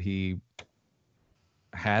odd that he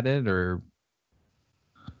had it, or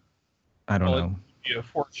I don't know. A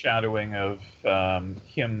foreshadowing of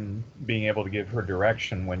him being able to give her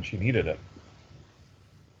direction when she needed it.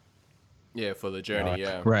 Yeah, for the journey.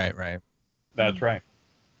 Yeah. Right. That's right.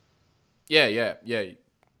 Yeah.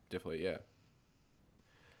 Definitely. Yeah.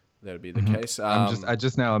 That'd be the case. I'm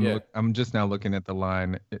just now looking at the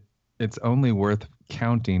line. It's only worth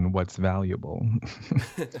counting what's valuable.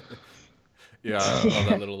 Yeah, on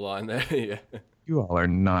that little line there. Yeah. You all are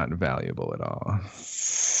not valuable at all.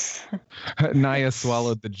 Naya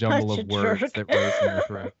swallowed the jumble of words that rose in her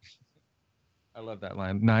throat. I love that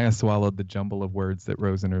line. Naya swallowed the jumble of words that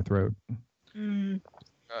rose in her throat.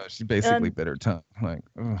 She basically bit her tongue. Like,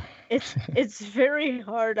 ugh. It's very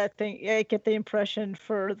hard, I think. I get the impression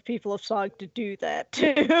for the people of Sog to do that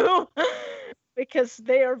too, because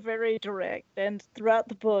they are very direct, and throughout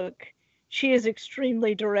the book, she is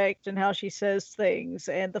extremely direct in how she says things,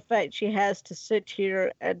 and the fact she has to sit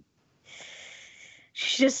here and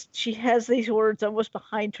she has these words almost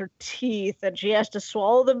behind her teeth, and she has to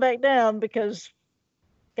swallow them back down because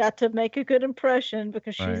got to make a good impression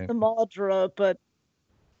because she's the Madra, but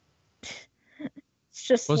it's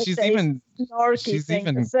just she's even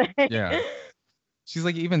to say. Yeah. She's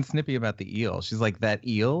like even snippy about the eel. She's like, that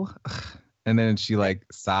eel? And then she like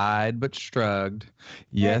sighed but shrugged.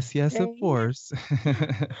 Yes, of course.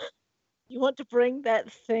 You want to bring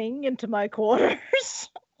that thing into my quarters?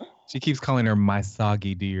 She keeps calling her my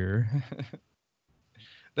soggy dear.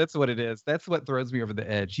 That's what it is. That's what throws me over the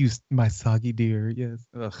edge. You, my soggy dear. Yes.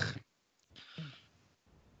 Ugh.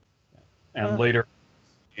 And later,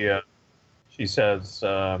 she says,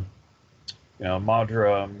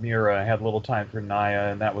 Madra Mira had little time for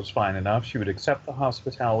Naya, and that was fine enough. She would accept the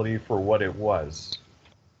hospitality for what it was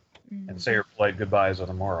and say her polite goodbyes on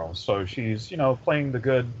the morrow. So she's, playing the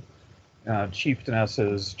good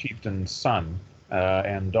chieftain's son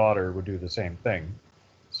and daughter would do the same thing.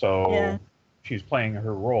 So she's playing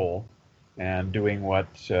her role and doing what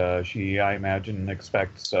she, I imagine,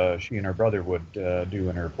 expects she and her brother would do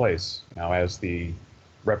in her place, as the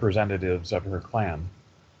representatives of her clan.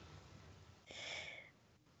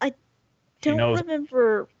 Don't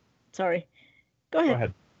remember. Sorry. Go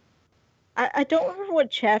ahead. I don't remember what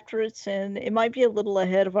chapter it's in. It might be a little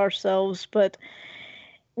ahead of ourselves, but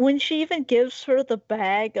when she even gives her the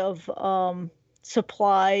bag of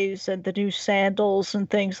supplies and the new sandals and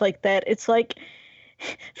things like that, it's like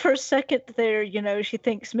for a second there, she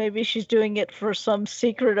thinks maybe she's doing it for some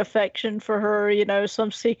secret affection for her,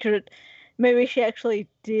 some secret. Maybe she actually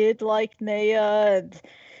did like Naya and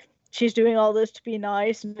she's doing all this to be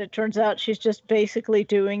nice, and it turns out she's just basically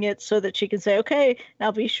doing it so that she can say, okay, now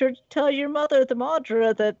be sure to tell your mother, the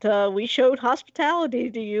Madra, that we showed hospitality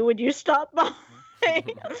to you when you stopped by.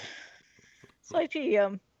 It's like, gee,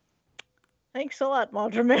 thanks a lot,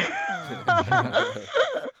 Madra Mira.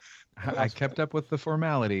 I kept up with the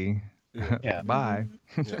formality. Yeah. Bye.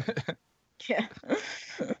 Yeah.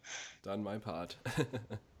 Done my part.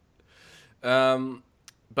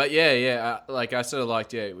 But like I sort of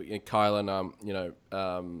liked, Kylan,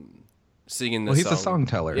 singing the song. Well, he's a song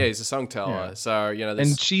teller. Yeah, he's a song teller. Yeah. So,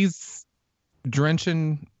 and she's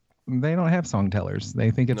drenching. They don't have song tellers.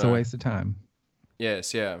 They think it's a waste of time.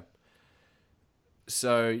 Yes, yeah.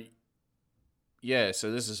 So this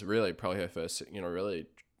is really probably her first, really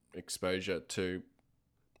exposure to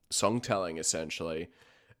song telling, essentially.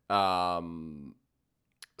 So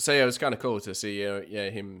it was kind of cool to see,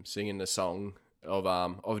 him singing the song of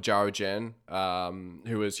Jaro Jen,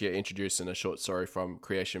 who was introduced in a short story from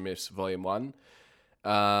Creation Myths Volume 1.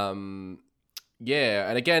 And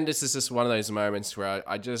again, this is just one of those moments where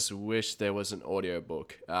I just wish there was an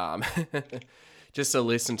audiobook, just to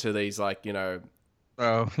listen to these, like,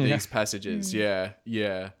 these passages. Yeah.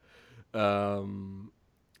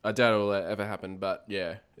 I doubt it will ever happen, but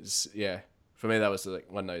for me that was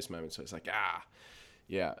like one of those moments where it's like,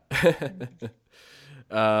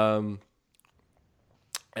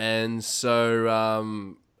 And so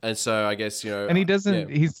I guess, and he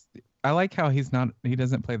doesn't, I like how he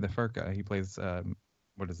doesn't play the furka. He plays,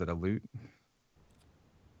 what is it, a lute?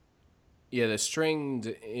 Yeah, the stringed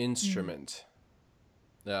instrument.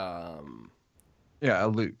 Yeah, a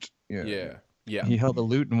lute. Yeah. He held a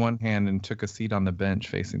lute in one hand and took a seat on the bench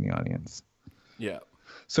facing the audience. Yeah.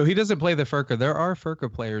 So he doesn't play the furka. There are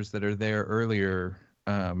furka players that are there earlier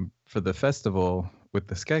for the festival with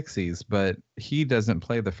the Skeksis, but he doesn't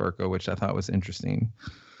play the furka, which I thought was interesting.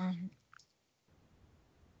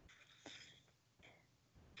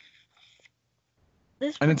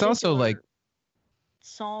 And it's also like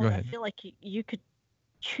song. I feel like you could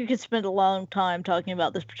spend a long time talking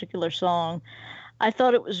about this particular song. I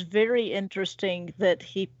thought it was very interesting that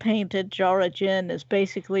he painted Jaro Jen as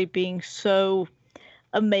basically being so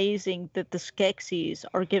amazing that the Skeksis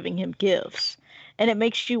are giving him gifts. And it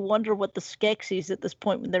makes you wonder what the Skeksis at this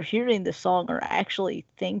point, when they're hearing this song, are actually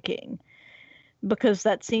thinking. Because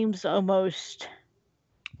that seems almost...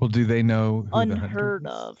 Well, do they know who unheard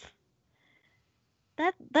of?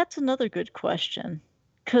 That's another good question.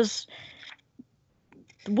 Because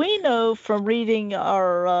we know from reading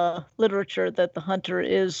our literature that the hunter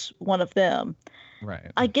is one of them.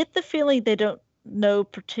 Right. I get the feeling they don't know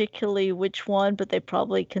particularly which one, but they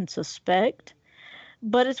probably can suspect.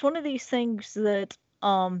 But it's one of these things that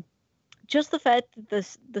just the fact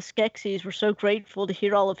that the Skeksis were so grateful to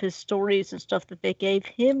hear all of his stories and stuff, that they gave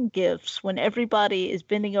him gifts when everybody is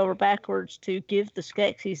bending over backwards to give the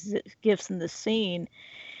Skeksis gifts in the scene,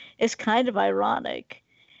 is kind of ironic.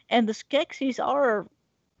 And the Skeksis are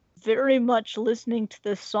very much listening to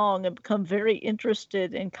this song and become very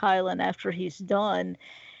interested in Kylan after he's done.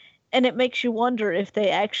 And it makes you wonder if they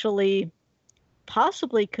actually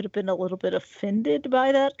possibly could have been a little bit offended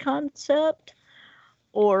by that concept,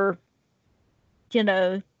 or,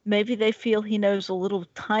 maybe they feel he knows a little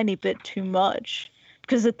tiny bit too much,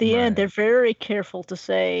 because at the end they're very careful to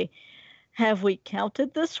say, have we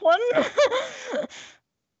counted this one?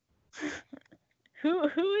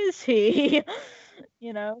 who is he?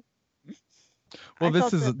 Well,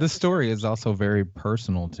 this story is also very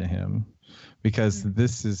personal to him, because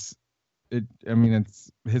this is it. I mean,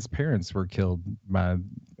 it's his parents were killed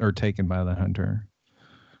taken by the hunter.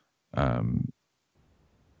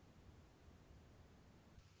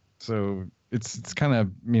 So it's kind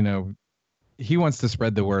of, he wants to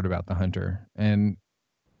spread the word about the hunter. And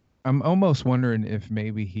I'm almost wondering if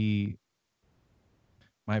maybe he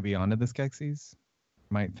might be onto the Skeksis.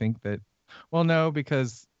 Might think that, well, no,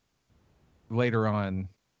 because later on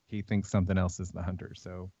he thinks something else is the hunter.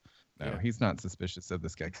 So no, he's not suspicious of the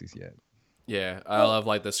Skeksis yet. Yeah, I love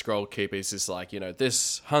like the scroll keepers is like,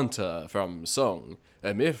 this hunter from Song,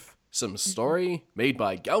 a myth, some story made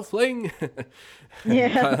by Gelfling.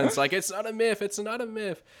 Yeah. It's like, it's not a myth, it's not a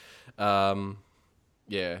myth.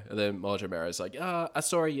 Yeah, and then Moljamera's like, a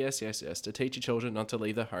story, yes, to teach your children not to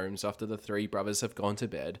leave their homes after the three brothers have gone to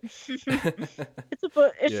bed. It's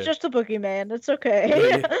just a boogeyman. It's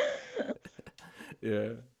okay. Yeah.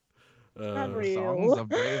 Not real. Songs of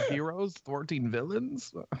brave heroes, thwarting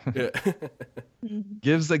villains. Yeah.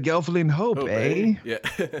 Gives the Gelfling hope, eh? Yeah.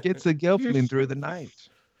 Gets the Gelfling through the night.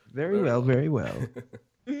 Very well, very well.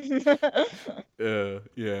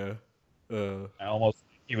 Yeah. I almost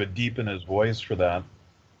think he would deepen his voice for that.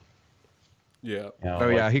 Yeah. Oh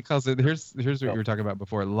yeah, he calls it. Here's what you were talking about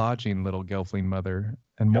before: lodging, little Gelfling mother,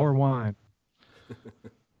 and more wine.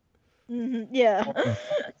 Yeah.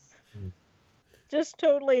 Just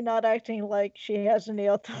totally not acting like she has any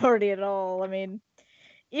authority at all. I mean,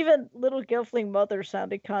 even little Gelfling mother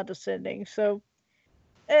sounded condescending. So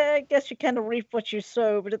I guess you kind of reap what you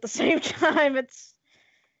sow, but at the same time, it's,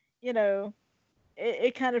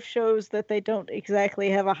 it kind of shows that they don't exactly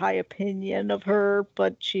have a high opinion of her,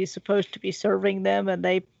 but she's supposed to be serving them, and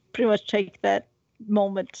they pretty much take that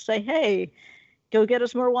moment to say, hey, go get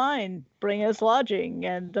us more wine, bring us lodging,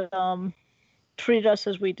 and treat us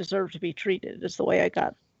as we deserve to be treated, is the way I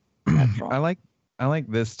got that from. I like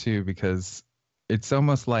this too, because it's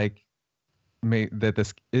almost like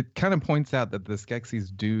it kind of points out that the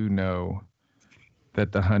Skeksis do know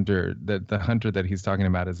that the hunter that he's talking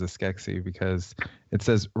about is a Skeksi, because it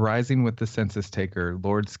says, rising with the census taker,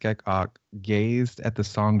 Lord Skek-Ok gazed at the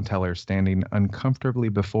song teller standing uncomfortably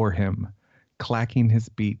before him, clacking his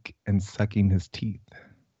beak and sucking his teeth.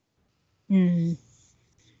 Mm.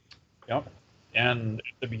 Yep. And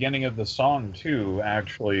at the beginning of the song, too,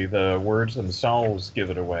 actually, the words themselves give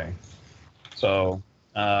it away. So,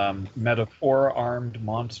 met a four-armed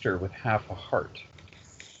monster with half a heart.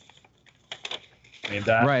 I mean,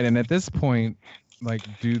 that... Right, and at this point, like,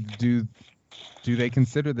 do they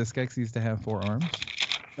consider the Skeksis to have four arms?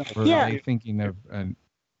 Or are they thinking of... Because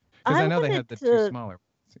I know they have the two smaller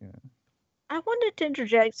ones. Yeah. I wanted to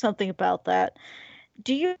interject something about that.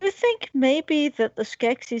 Do you think maybe that the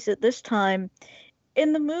Skeksis at this time,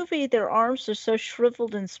 in the movie, their arms are so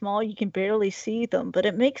shriveled and small you can barely see them, but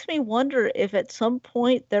it makes me wonder if at some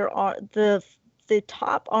point there are the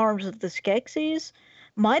top arms of the Skeksis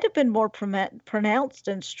might have been more pronounced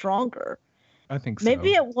and stronger. I think so.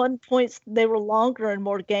 Maybe at one point they were longer and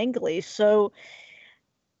more gangly, so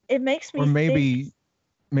it makes me maybe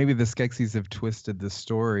the Skeksis have twisted the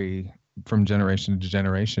story from generation to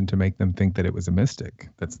generation to make them think that it was a mystic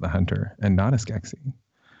that's the hunter and not a Skeksi.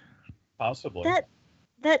 Possibly.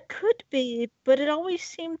 That could be, but it always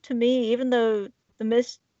seemed to me, even though the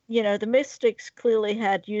mystics clearly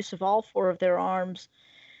had use of all four of their arms,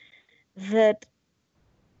 that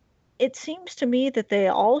it seems to me that they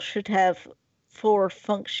all should have four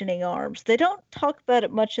functioning arms. They don't talk about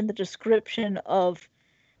it much in the description of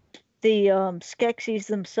the Skeksis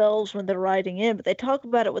themselves when they're riding in, but they talk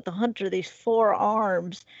about it with the hunter, these four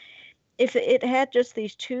arms. If it had just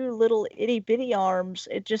these two little itty-bitty arms,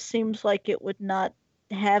 it just seems like it would not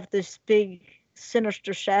have this big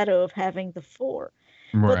sinister shadow of having the four.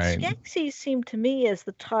 Right. But Skeksis seem to me as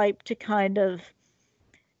the type to kind of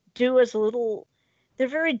do as little... They're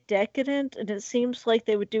very decadent, and it seems like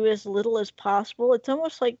they would do as little as possible. It's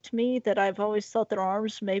almost like, to me, that I've always thought their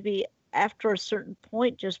arms maybe after a certain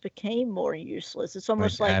point just became more useless. It's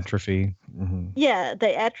almost like atrophy. Mm-hmm. Yeah,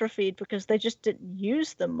 they atrophied because they just didn't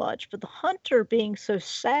use them much. But the hunter, being so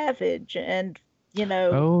savage and,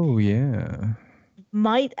 oh yeah,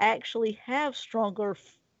 might actually have stronger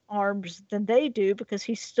arms than they do because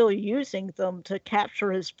he's still using them to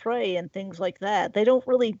capture his prey and things like that. They don't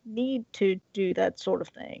really need to do that sort of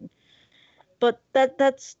thing. But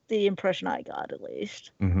that's the impression I got, at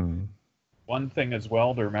least. Mm-hmm. One thing as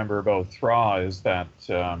well to remember about Thra is that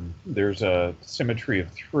there's a symmetry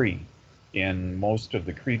of 3 in most of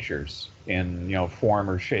the creatures, in form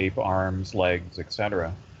or shape, arms, legs,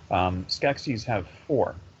 etc. Skeksis have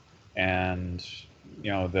 4, and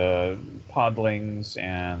the Podlings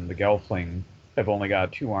and the Gelfling have only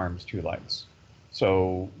got 2 arms, 2 legs.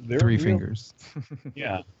 So they're 3 fingers.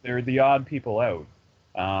 Yeah, they're the odd people out.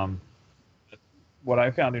 what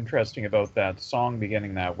I found interesting about that song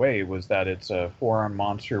beginning that way was that it's a four-armed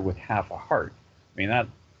monster with half a heart. I mean, that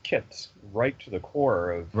gets right to the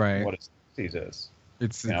core of Right. what a species is.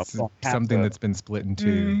 It's, You know, it's don't have something to- that's been split in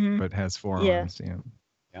two, Mhm. but has four Yeah. arms. Yeah.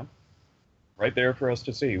 Right there for us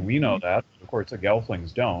to see. We know that. Of course, the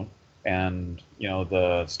Gelflings don't, and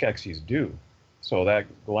the Skeksis do. So that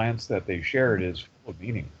glance that they shared is full of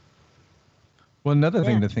meaning. Well, another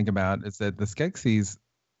thing Yeah. to think about is that the Skeksis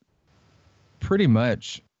pretty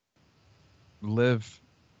much live,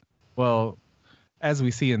 well, as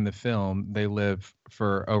we see in the film, they live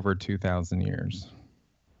for over 2,000 years.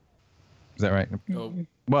 Is that right? Oh,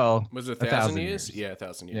 Well, was it 1,000 years? Yeah,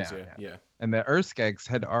 1,000 years. Yeah, Yeah. And the Urskeks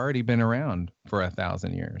had already been around for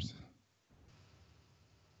 1,000 years.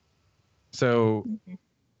 So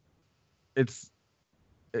it's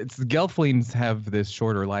the Gelflings have this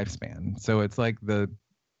shorter lifespan. So it's like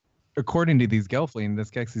according to these Gelfling, the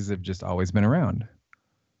Skeksis have just always been around.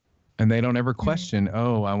 And they don't ever question,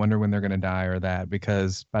 oh, I wonder when they're going to die or that,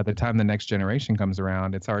 because by the time the next generation comes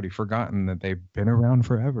around, it's already forgotten that they've been around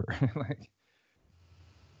forever. Like,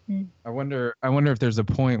 I wonder if there's a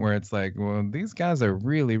point where it's like, well, these guys are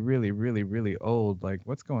really, really, really, really old. Like,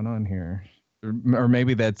 what's going on here? Or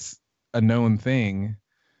maybe that's a known thing,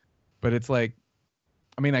 but it's like,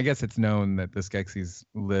 I mean, I guess it's known that the Skeksis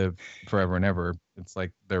live forever and ever. It's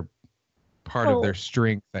like they're part of their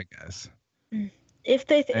strength, I guess. If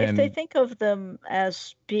they And- think of them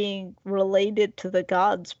as being related to the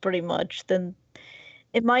gods pretty much, then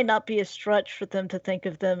it might not be a stretch for them to think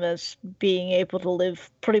of them as being able to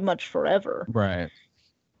live pretty much forever. Right.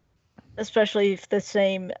 Especially if the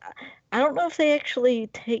same. I don't know if they actually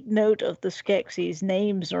take note of the Skeksis'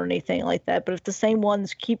 names or anything like that, but if the same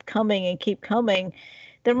ones keep coming and keep coming,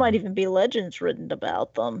 there might even be legends written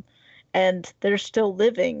about them. And they're still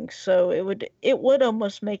living, so it would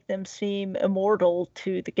almost make them seem immortal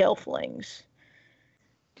to the Gelflings,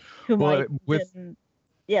 who Well, might with- then,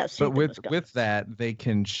 yeah, see But them as gods. with that, they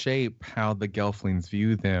can shape how the Gelflings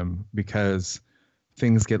view them, because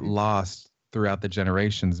things get lost throughout the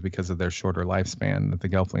generations because of their shorter lifespan that the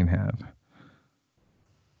Gelfling have.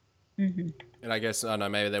 Mhm. And I guess, I don't know,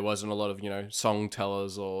 maybe there wasn't a lot of, song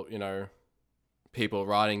tellers or, people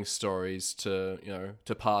writing stories to,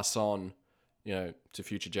 to pass on, to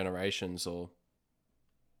future generations or,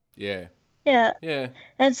 yeah. Yeah, Yeah.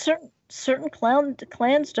 and certain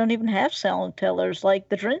clans don't even have sound tellers, like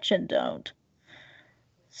the Drenchen don't.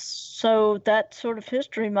 So that sort of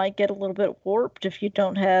history might get a little bit warped if you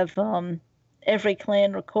don't have every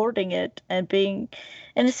clan recording it and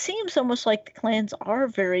it seems almost like the clans are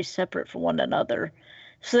very separate from one another,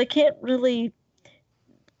 so they can't really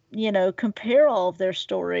compare all of their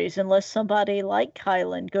stories unless somebody like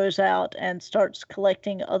Kylan goes out and starts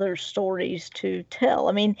collecting other stories to tell.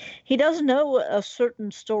 I mean, he does know a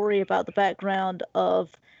certain story about the background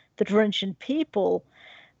of the Drenchen people,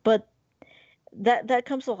 but that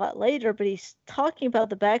comes a lot later. But he's talking about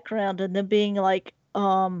the background and them being like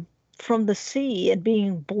from the sea and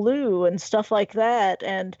being blue and stuff like that.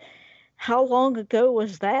 And how long ago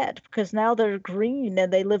was that? Because now they're green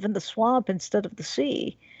and they live in the swamp instead of the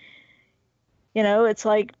sea. It's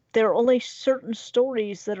like there are only certain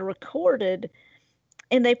stories that are recorded,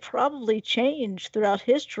 and they probably change throughout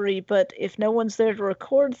history, but if no one's there to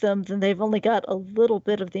record them, then they've only got a little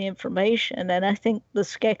bit of the information, and I think the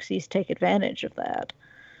Skeksis take advantage of that.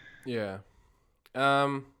 Yeah.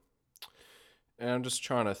 And I'm just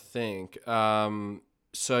trying to think.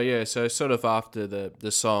 So sort of after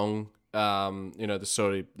the song,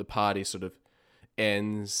 the party sort of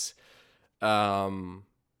ends.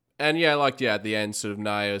 And at the end, sort of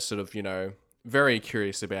Naya's sort of, very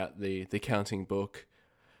curious about the counting book.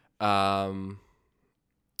 And,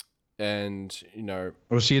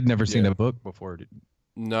 Well, she had never seen a book before.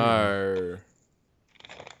 no.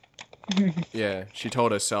 Yeah, she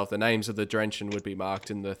told herself the names of the Drenchen would be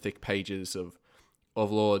marked in the thick pages of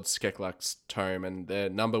Lord Skeklak's tome, and their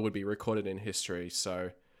number would be recorded in history,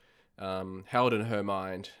 so held in her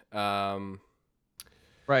mind.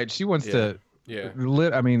 Right. She wants to. Yeah.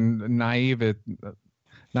 I mean, naive as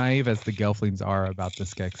the Gelflings are about the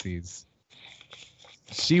Skeksis,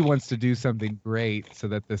 she wants to do something great so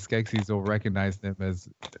that the Skeksis will recognize them as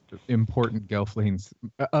important Gelflings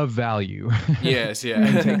of value. Yes, yeah.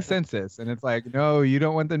 And take census. And it's like, no, you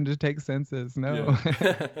don't want them to take census. No.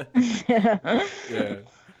 Yeah. Yeah.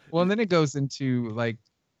 Well, and then it goes into like,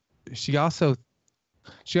 she also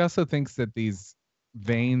thinks that these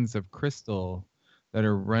veins of crystal that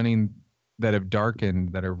have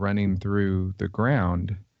darkened, that are running through the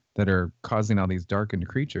ground, that are causing all these darkened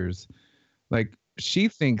creatures, like she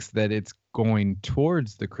thinks that it's going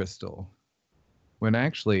towards the crystal. when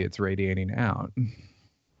actually it's radiating out.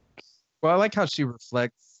 Well, I like how she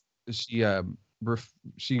reflects. She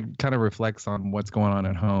kind of reflects on what's going on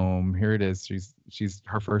at home. Here it is. She's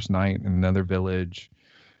her first night in another village.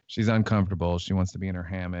 She's uncomfortable. She wants to be in her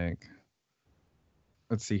hammock.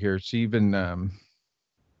 Let's see here. She even I'm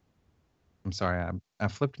sorry, I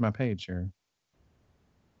flipped my page here.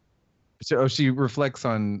 So she reflects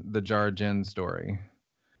on the Jar Jinn story,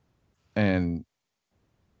 and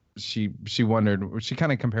she wondered. She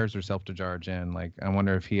kind of compares herself to Jar Jinn. Like, I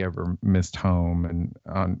wonder if he ever missed home and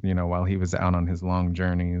while he was out on his long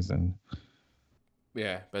journeys. And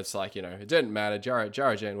yeah, but it's like, it didn't matter.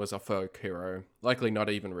 Jar Jinn was a folk hero, likely not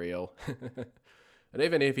even real. And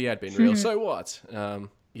even if he had been real, so what?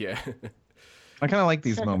 Yeah. I kind of like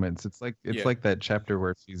these moments. It's like that chapter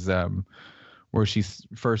where she's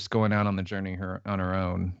first going out on the journey on her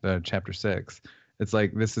own, the chapter 6. It's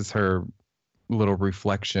like this is her little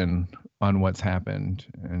reflection on what's happened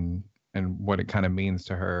and what it kind of means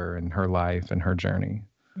to her and her life and her journey.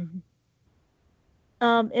 Mm-hmm.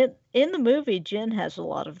 In the movie, Jin has a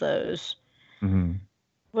lot of those. Mm-hmm.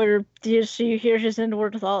 Where you hear his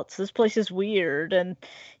inward thoughts. This place is weird, and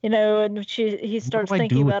and he starts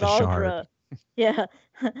thinking about Aughra. Yeah,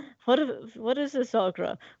 what is this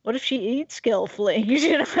Aughra? What if she eats Gelflings?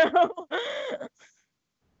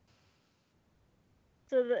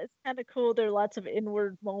 So it's kind of cool. There are lots of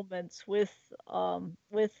inward moments with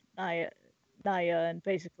Naya, and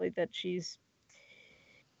basically that she's,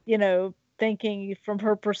 thinking from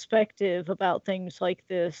her perspective about things like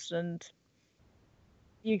this, and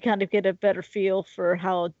you kind of get a better feel for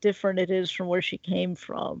how different it is from where she came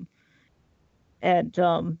from, and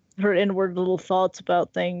her inward little thoughts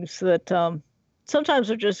about things that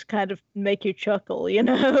sometimes are just kind of make you chuckle,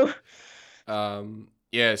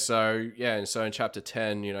 So in chapter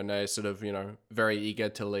 10, Naya's sort of, very eager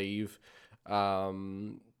to leave,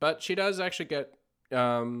 but she does actually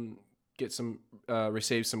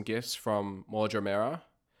receive some gifts from Mordra Mera.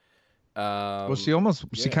 Well, she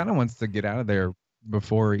kind of wants to get out of there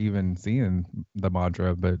before even seeing the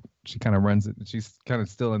Mordra, but she kind of runs it. She's kind of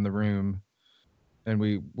still in the room, and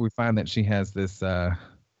we find that she has this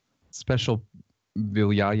special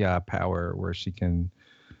Vilayah power where she can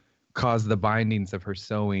cause the bindings of her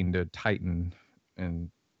sewing to tighten,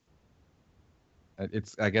 and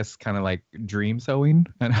it's, I guess, kind of like dream sewing.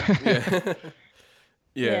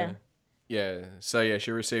 Yeah. So yeah,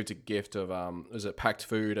 she received a gift of was it packed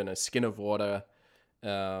food and a skin of water,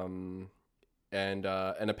 and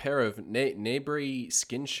a pair of Nebri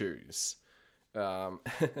skin shoes. So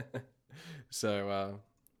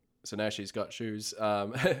now she's got shoes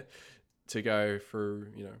to go through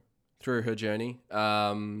her journey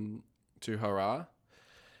to Hara.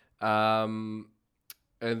 And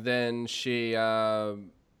then she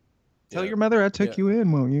tell your mother I took you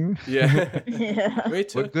in, won't you? Yeah.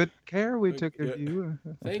 What good care we took of you.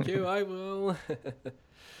 Thank you, I will.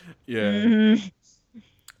 Yeah.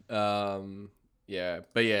 Mm-hmm.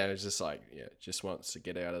 But yeah, it's just like, just wants to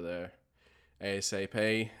get out of there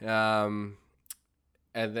ASAP.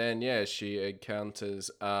 And then she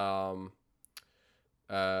encounters Kylan,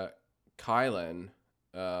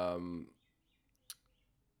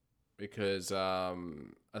 because I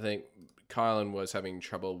think Kylan was having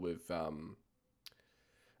trouble with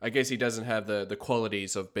I guess he doesn't have the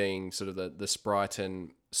qualities of being sort of the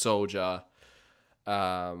Spritan soldier,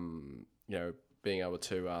 being able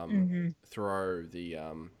to throw the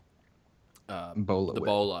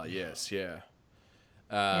bowler, yes,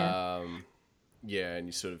 and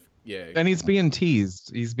you sort of and he's being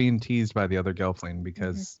teased. He's being teased by the other Gelfling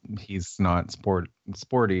because he's not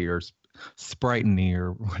sporty or spriteny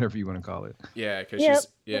or whatever you want to call it. Yeah, because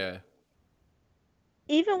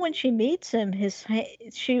even when she meets him,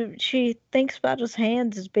 she thinks about his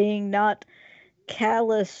hands as being not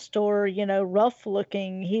calloused or rough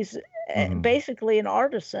looking. He's basically an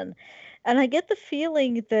artisan, and I get the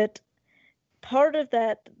feeling that part of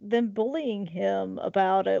that, them bullying him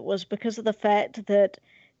about it, was because of the fact that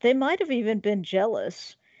they might have even been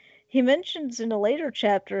jealous. He mentions in a later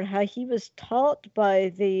chapter how he was taught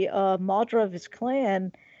by the Mordra of his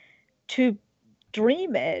clan to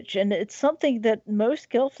dream edge, and it's something that most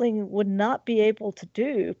Gelfling would not be able to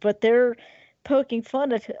do, but they're poking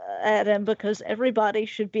fun at him because everybody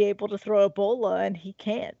should be able to throw a bola and he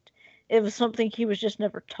can't. It was something he was just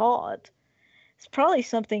never taught. It's probably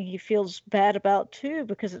something he feels bad about too,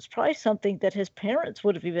 because it's probably something that his parents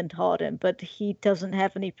would have even taught him, but he doesn't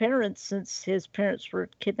have any parents since his parents were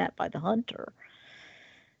kidnapped by the hunter.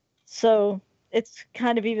 So it's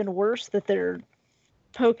kind of even worse that they're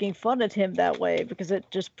poking fun at him that way, because it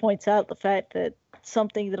just points out the fact that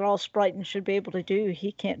something that all Spritons should be able to do,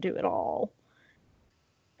 he can't do it all.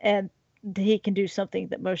 And he can do something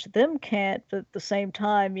that most of them can't, but at the same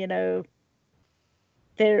time, I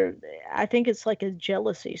think it's like a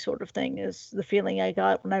jealousy sort of thing is the feeling I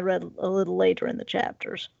got when I read a little later in the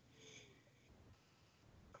chapters.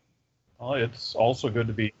 Well, it's also good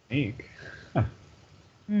to be unique.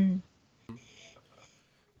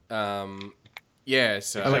 Yeah,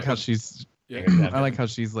 so I like how she's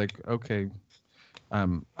like, okay,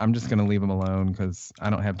 I'm just gonna leave him alone because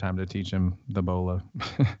I don't have time to teach him the bola.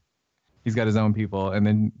 He's got his own people, and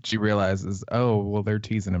then she realizes, oh, well, they're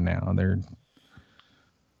teasing him now.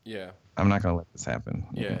 Yeah. I'm not gonna let this happen.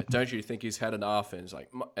 Yeah. Don't you think he's had enough? And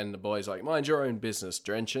and the boy's like, mind your own business,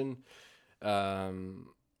 Drenchen.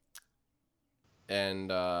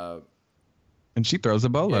 And she throws a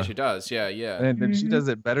bola. Yeah, she does. Yeah. And she does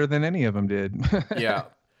it better than any of them did. Yeah.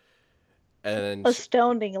 And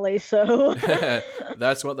astoundingly so.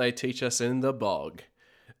 That's what they teach us in the bog.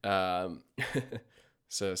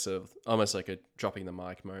 So almost like a dropping the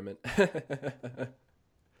mic moment.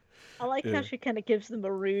 I like how she kind of gives them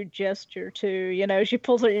a rude gesture too. She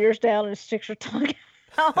pulls her ears down and sticks her tongue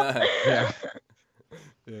out. Yeah.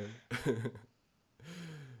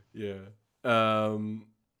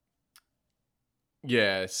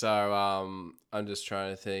 Yeah. So I'm just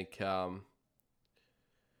trying to think. And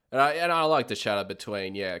I like the shadow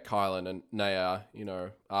between Kylan and Naya,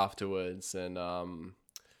 afterwards, and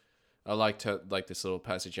I like this little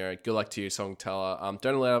passage. Good luck to you, song teller.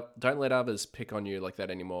 Don't let others pick on you like that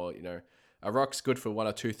anymore. A rock's good for one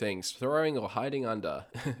or two things: throwing or hiding under.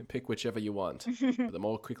 Pick whichever you want. But the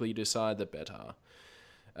more quickly you decide, the better.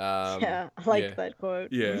 I like that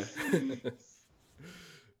quote. Yeah.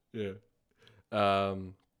 Yeah.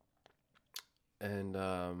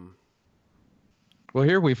 Well,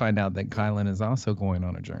 here we find out that Kylan is also going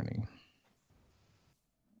on a journey.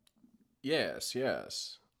 Yes.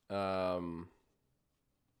 I'm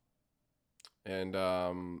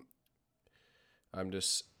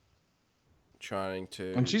just trying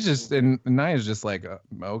to. And she's just, and Naya's just like,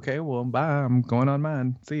 okay, well, bye. I'm going on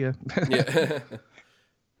mine. See ya. Yeah.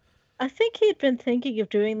 I think he'd been thinking of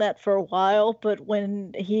doing that for a while, but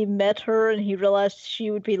when he met her and he realized she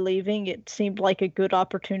would be leaving, it seemed like a good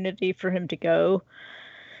opportunity for him to go.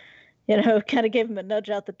 Kind of gave him a nudge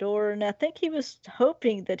out the door. And I think he was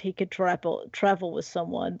hoping that he could travel with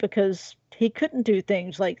someone because he couldn't do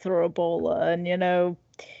things like throw a bola. And,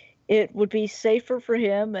 it would be safer for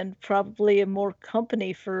him and probably more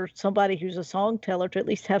company for somebody who's a song teller to at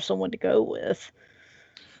least have someone to go with.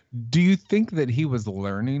 Do you think that he was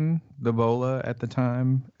learning the bola at the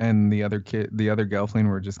time, and the other Gelfling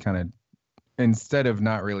were just kind of, instead of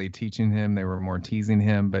not really teaching him, they were more teasing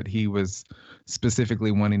him, but he was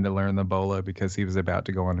specifically wanting to learn the bola because he was about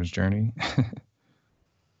to go on his journey?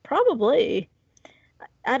 Probably.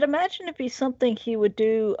 I'd imagine it'd be something he would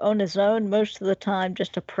do on his own most of the time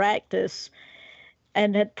just to practice,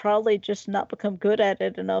 and had probably just not become good at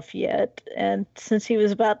it enough yet. And since he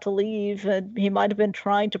was about to leave, and he might have been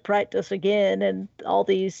trying to practice again, and all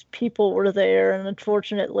these people were there, and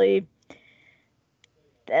unfortunately,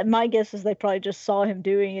 my guess is they probably just saw him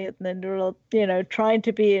doing it, and then they're, trying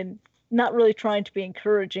to be not really trying to be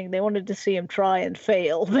encouraging. They wanted to see him try and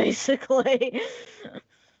fail, basically.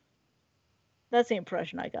 That's the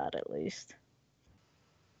impression I got, at least.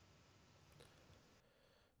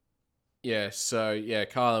 Yeah, so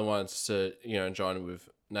Kylan wants to, join with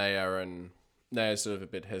Naya, and Naya's sort of a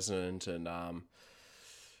bit hesitant, and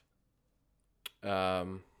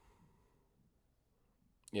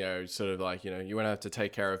sort of like, you won't have to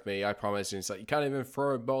take care of me, I promise. And it's like, you can't even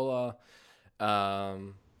throw a bola.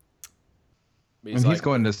 And he's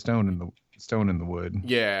going to stone in the wood.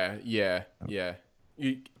 Yeah.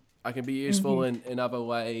 I can be useful in other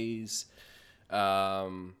ways.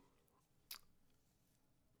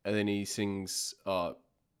 And then he sings,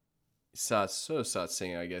 starts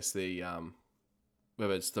singing, I guess, the,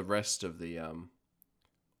 whether it's the rest of the,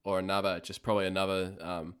 or another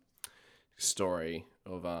story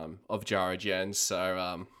of Jara Jen.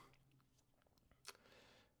 So,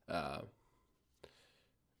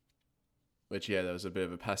 which, there was a bit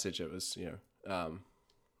of a passage that was,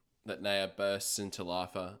 that Naya bursts into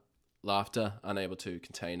laughter, unable to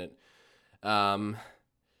contain it. I'm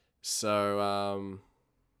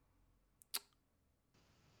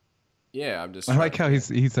just. I like how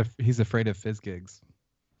he's afraid of fizz gigs.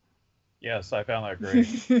 Yes, I found that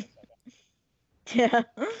great. Yeah.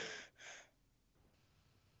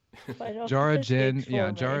 Jara Jen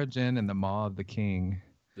and the Maw of the King.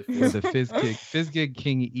 The fizz gig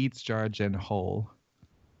king eats Jara Jen whole.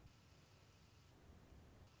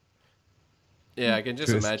 Yeah, I can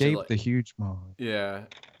just to imagine. escape Like, the huge maw. yeah,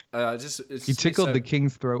 it's, He tickled so, the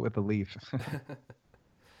king's throat with a leaf.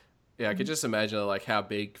 Yeah, I could just imagine like how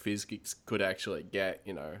big Fizzgix could actually get.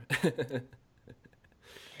 You know.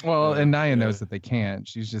 Well, and Naya yeah. knows that they can't.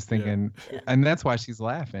 She's just thinking, and that's why she's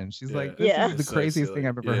laughing. She's like, "This Yeah. is the So craziest silly. thing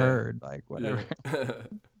I've ever Yeah. heard." Like, whatever. Yeah.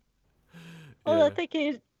 Well, I think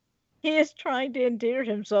he is trying to endear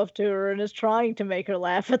himself to her and is trying to make her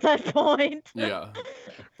laugh at that point. Yeah.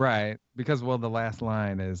 Right, because well, the last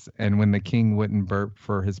line is, "And when the king wouldn't burp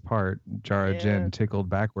for his part, Jara Yeah. Jin tickled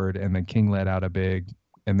backward, and the king let out a big,"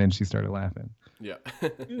 and then she started laughing. Yeah.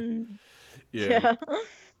 Mm. Yeah.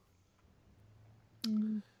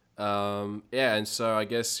 Yeah. Yeah, and so I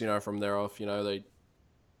guess, you know, from there off, you know, they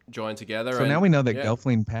join together. So and, now we know that yeah.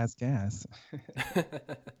 Gelfling passed gas,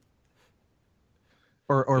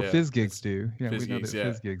 or Yeah, Fizzgigs do. Yeah, we know that Fizzgigs, yeah.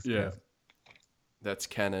 Fizzgigs Yeah. does. That's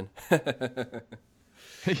canon.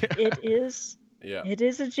 It is. Yeah. It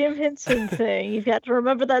is a Jim Henson thing. You've got to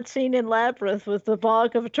remember that scene in Labyrinth with the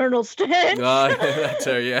bog of eternal stench. That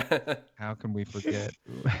too, yeah. How can we forget?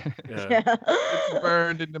 Yeah. Yeah. It's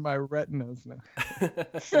burned into my retinas now.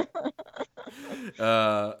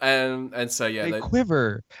 And so yeah, They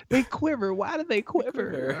quiver. They quiver. Why do they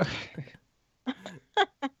quiver?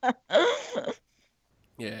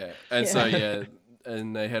 Yeah, and so yeah,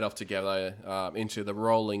 and they head off together into the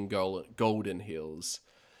rolling golden hills.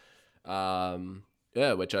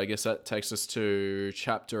 Yeah, which I guess that takes us to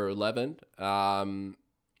chapter 11. And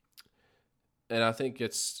I think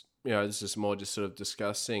it's, you know, this is more just sort of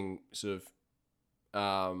discussing sort of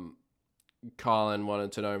Kylan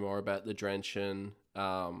wanted to know more about the Drenchen,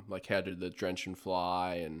 like how did the Drenchen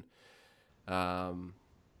fly,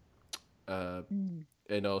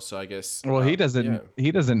 and also I guess Well, he doesn't. yeah.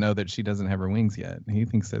 He doesn't know that she doesn't have her wings yet. He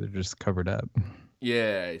thinks that they're just covered up.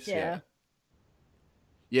 Yes, Yeah. yeah.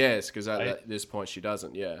 Yes, because at this point she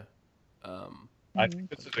doesn't, yeah. I think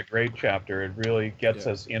this is a great chapter. It really gets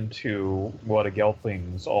Yeah. us into what a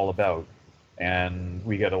Gelfling's all about. And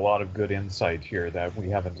we get a lot of good insight here that we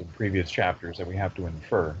haven't in previous chapters that we have to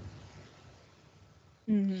infer.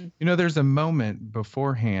 Mm-hmm. You know, there's a moment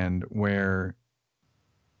beforehand where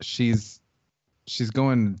she's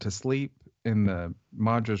going to sleep in the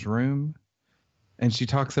Madra's room, and she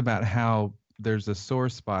talks about how there's a sore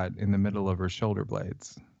spot in the middle of her shoulder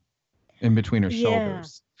blades, in between her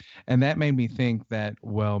shoulders. And that made me think that,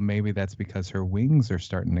 well, maybe that's because her wings are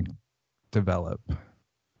starting to develop.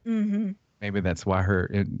 Mm-hmm. Maybe that's why her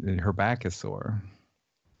back is sore.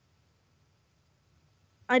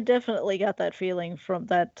 I definitely got that feeling from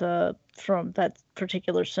that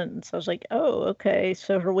particular sentence. I was like, oh, okay,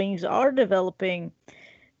 so her wings are developing.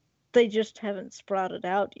 They just haven't sprouted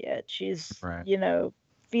out yet. She's, Right. you know,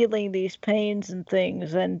 feeling these pains and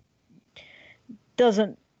things, and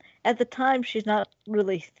doesn't, at the time, she's not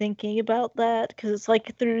really thinking about that, because it's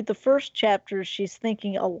like through the first chapter, she's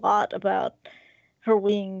thinking a lot about her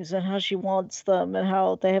wings and how she wants them and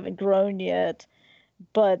how they haven't grown yet.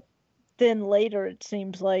 But then later, it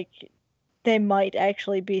seems like they might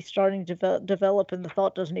actually be starting to develop, and the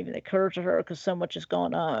thought doesn't even occur to her because so much has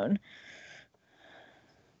gone on.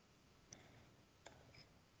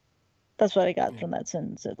 That's what I got from that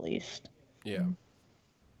sentence, at least. Yeah.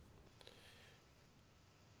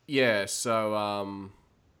 Yeah, so I'm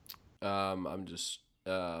just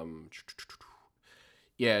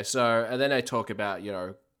yeah, so and then they talk about, you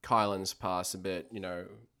know, Kylan's past a bit, you know,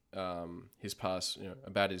 his past, you know,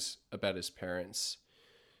 about his parents.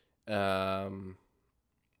 Yeah,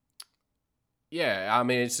 I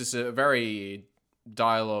mean it's just a very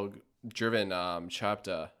dialogue driven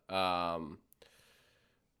chapter.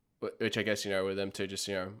 Which I guess, you know, with them two just,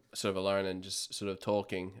 you know, sort of alone and just sort of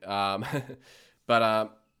talking.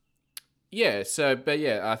 But yeah, so, but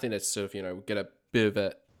yeah, I think that's sort of, you know, get a bit of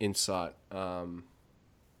an insight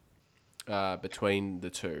between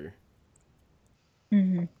the two.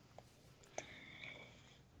 Mm-hmm.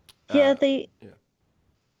 Yeah, yeah.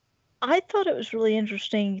 I thought it was really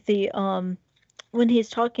interesting, when he's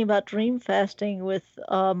talking about dream fasting with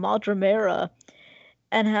Madra Mera,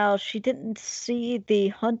 and how she didn't see the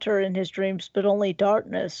hunter in his dreams, but only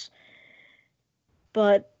darkness.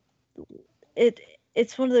 But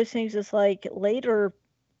it's one of those things. It's like later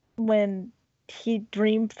when he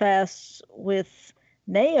dream fasts with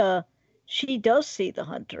Naya, she does see the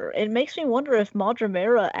hunter. It makes me wonder if Madra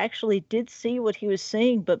Mera actually did see what he was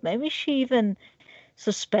seeing, but maybe she even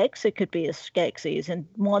suspects it could be a Skeksis and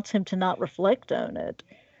wants him to not reflect on it.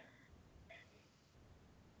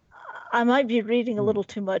 I might be reading a little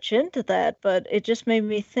too much into that, but it just made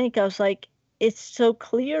me think. I was like, it's so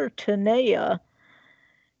clear to Naya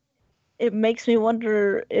it makes me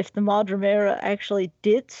wonder if the Madremera actually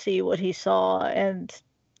did see what he saw and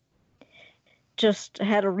just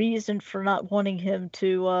had a reason for not wanting him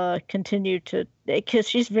to continue to, because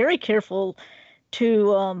she's very careful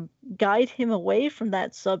to guide him away from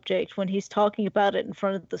that subject when he's talking about it in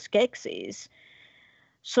front of the Skeksis.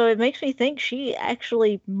 So it makes me think she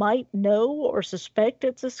actually might know or suspect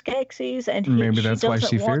it's a Skeksis, and Maybe she that's why doesn't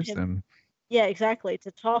she want fears him. them. Yeah, exactly.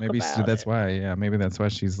 To talk Maybe about that's it. why. Yeah, maybe that's why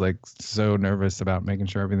she's like so nervous about making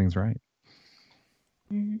sure everything's right.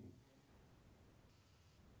 Mhm.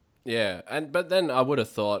 Yeah, but then I would have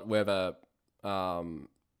thought whether Maudra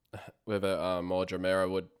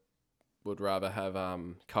would rather have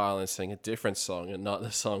Kylan sing a different song and not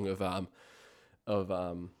the song of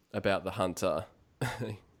about the hunter.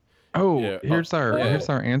 Oh, Yeah, here's our yeah. here's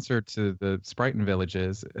our answer to the Sprighton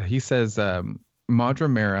villages. He says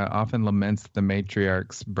Madremera often laments the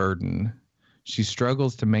matriarch's burden. She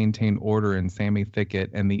struggles to maintain order in Sammy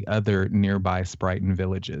Thicket and the other nearby Sprighton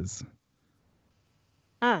villages.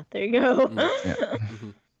 Ah, there you go. Yeah.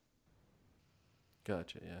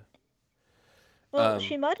 Gotcha. Yeah. Well,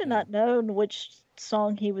 she might have not known which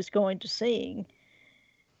song he was going to sing.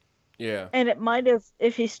 Yeah. And it might have,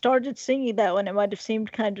 if he started singing that one, it might have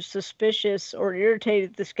seemed kind of suspicious or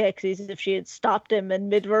irritated the Skeksis if she had stopped him in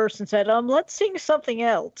mid-verse and said, let's sing something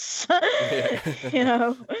else. You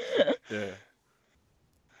know? Yeah.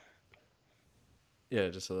 Yeah,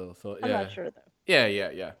 just a little thought. I'm Yeah. not sure, though. Yeah.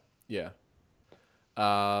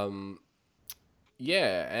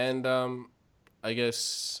 And I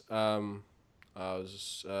guess I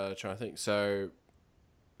was trying to think. So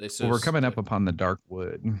this Well, we're is coming up upon the dark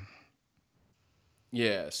wood.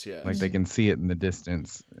 Yes. Like they can see it in the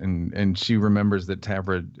distance, and she remembers that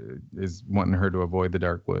Tavra is wanting her to avoid the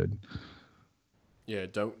dark wood. Yeah,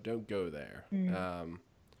 don't go there. Mm.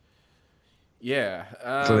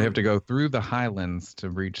 So they have to go through the highlands to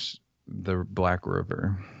reach the Black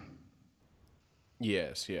River.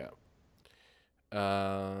 Yes, yeah.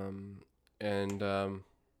 And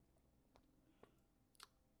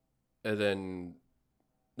then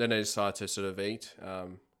they decide to sort of eat,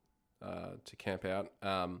 to camp out.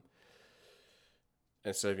 And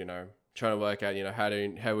so, trying to work out, how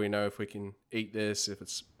do we know if we can eat this, if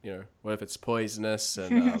it's, what if it's poisonous?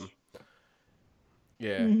 And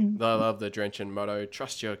I love the Drenchen motto,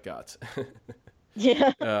 trust your gut.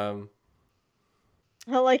 Yeah.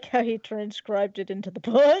 I like how he transcribed it into the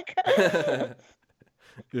book.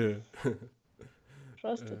 Yeah.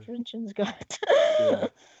 Trust the Drenchen's gut. Yeah.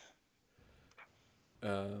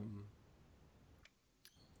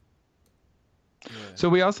 So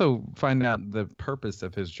we also find out the purpose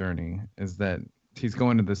of his journey is that he's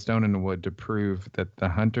going to the Stone in the Wood to prove that the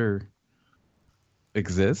hunter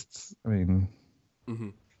exists. I mean,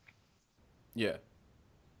 yeah.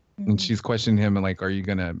 And she's questioning him and like, are you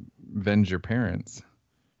going to avenge your parents?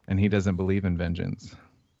 And he doesn't believe in vengeance.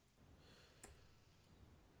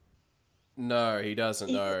 No, he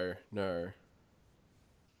doesn't. No.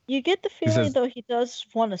 You get the feeling, says- though, he does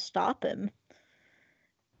want to stop him.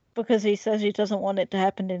 Because he says he doesn't want it to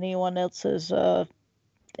happen to anyone else's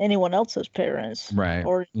parents. Right.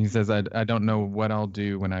 Or He says, I don't know what I'll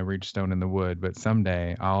do when I reach Stone in the Wood, but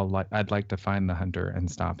someday I'd like to find the hunter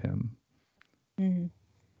and stop him. Mm-hmm.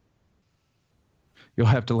 You'll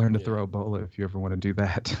have to learn to throw a bola if you ever want to do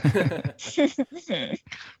that.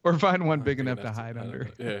 Or find one big enough to hide under.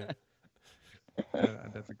 Yeah.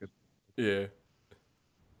 That's a good. Yeah.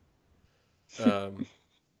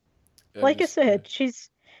 Like I said, she's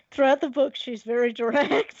throughout the book she's very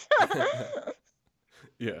direct.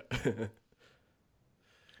 Yeah.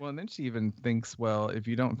 Well, and then she even thinks, well, if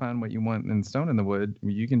you don't find what you want in Stone in the Wood,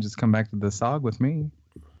 you can just come back to the Sog with me.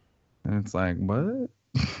 And it's like, what?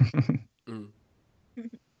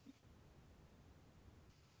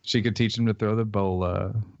 She could teach him to throw the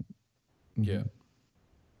bola. Yeah.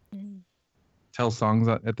 Tell songs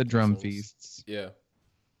at the drum feasts. Yeah.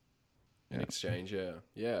 In exchange, yeah.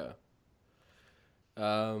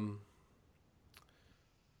 And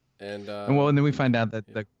then we find out that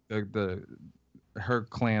the her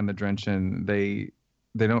clan, the Drenchen, they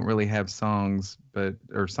don't really have songs,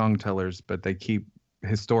 or song tellers, but they keep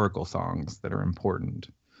historical songs that are important.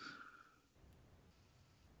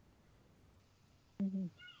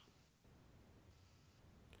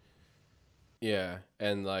 Yeah,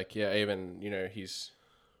 and even he's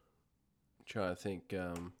trying to think.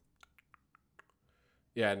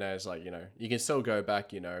 Yeah, no, it's like you can still go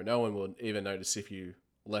back. No one will even notice if you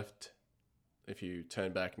left, if you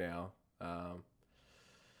turn back now. And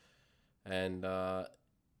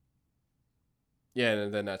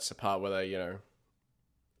then that's the part where they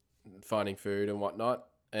finding food and whatnot.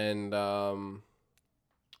 and I'm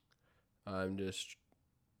just,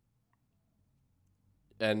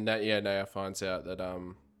 and Naya finds out that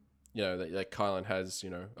that Kylan has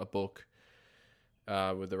a book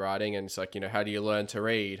with the writing, and it's like, how do you learn to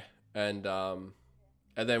read? And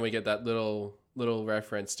then we get that little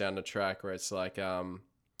reference down the track where it's like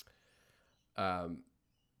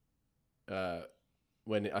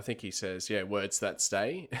when I think he says, words that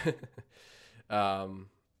stay.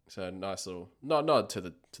 So nice little nod to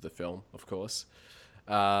the film, of course.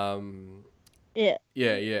 Yeah.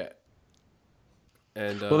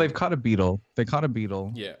 And well, they've caught a beetle. They caught a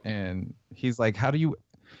beetle. Yeah. And he's like, "How do you?"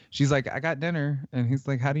 She's like, "I got dinner." And he's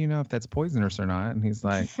like, "How do you know if that's poisonous or not?" And he's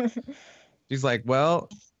like, she's like, "Well,"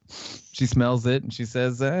 she smells it and she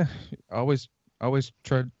says, "Always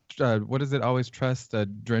try. What is it? Always trust a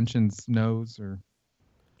Drenchen's nose or."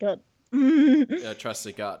 Good. Trust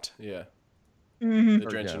the gut. Yeah. Mm-hmm. The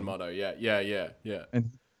Drenchen motto. Yeah. And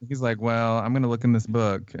he's like, "Well, I'm gonna look in this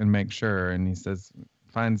book and make sure." And he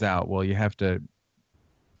finds out, well, you have to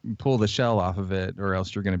pull the shell off of it or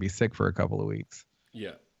else you're gonna be sick for a couple of weeks.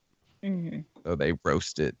 Yeah. Mm-hmm. So they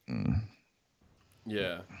roast it.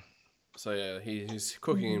 Yeah. So yeah, he's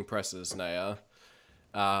cooking impresses Naya.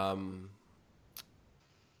 So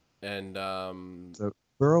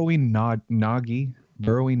burrowing Nagi.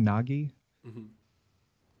 Mm-hmm.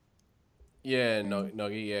 Yeah,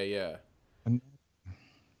 Noggy, yeah. And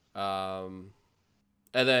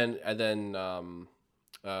then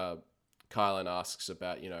Kylan asks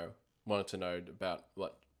about, wanted to know about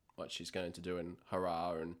what she's going to do in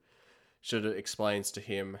Hurrah, and sort of explains to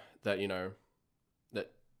him that,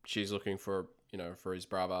 that she's looking for, for his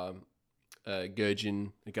brother,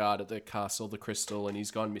 Gurjin, the guard at the Castle of the Crystal, and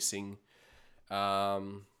he's gone missing,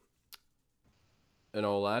 and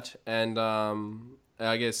all that. And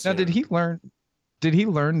I guess now, did he learn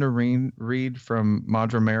to read from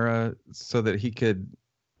Madramera so that he could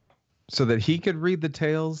read the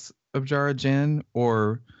tales of Jara Jen,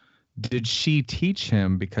 or did she teach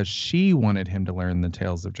him because she wanted him to learn the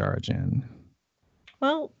tales of Jara Jen?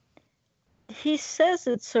 Well, he says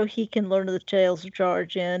it so he can learn the tales of Jara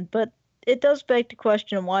Jen, but it does beg to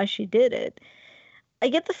question why she did it. I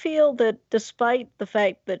get the feel that despite the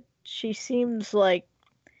fact that she seems like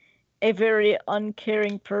a very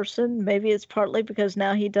uncaring person, maybe it's partly because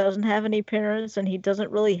now he doesn't have any parents and he doesn't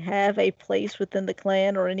really have a place within the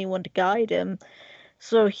clan or anyone to guide him.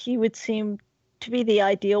 So he would seem to be the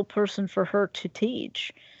ideal person for her to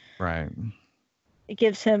teach. Right. It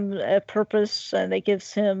gives him a purpose and it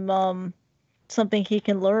gives him something he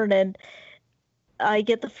can learn. And I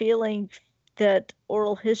get the feeling that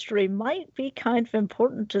oral history might be kind of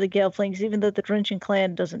important to the Gelflings, even though the Drenchen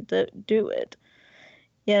clan doesn't do it.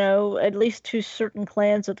 At least to certain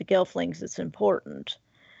clans of the Gelflings, it's important.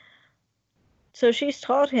 So she's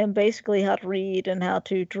taught him basically how to read and how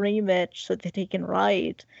to dream etch so that he can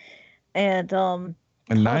write. And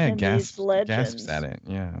Naya gasps at it,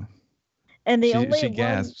 yeah. And the she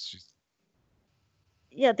gasps.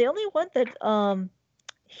 Yeah, the only one that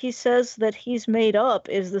he says that he's made up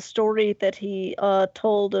is the story that he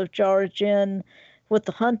told of Jara Jen with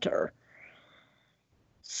the hunter.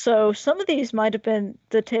 So some of these might have been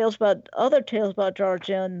other tales about Jara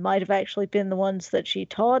Jen might have actually been the ones that she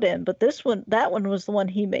taught him, but that one was the one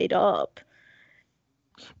he made up.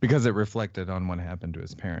 Because it reflected on what happened to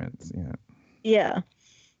his parents, yeah. Yeah.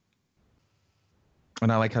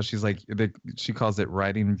 And I like how she's like, she calls it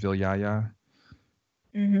writing Vilyaya.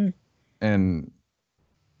 Mm-hmm. And,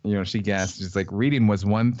 she gasps. She's like, reading was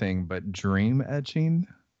one thing, but dream etching?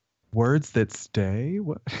 Words that stay?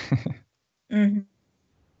 What? Mm-hmm.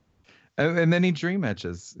 And then he dream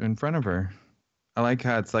etches in front of her. I like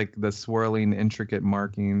how it's like the swirling, intricate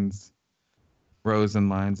markings, rows and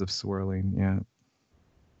lines of swirling. Yeah.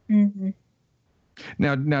 Mm-hmm.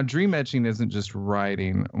 Now, dream etching isn't just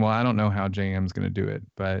writing. Well, I don't know how JM's going to do it,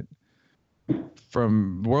 but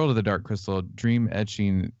from World of the Dark Crystal, dream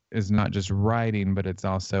etching is not just writing, but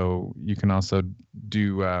you can also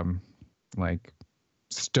do like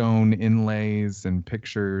stone inlays and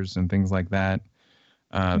pictures and things like that.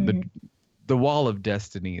 The Wall of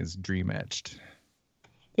Destiny is dream etched.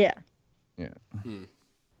 Yeah. Yeah.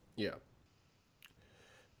 Yeah.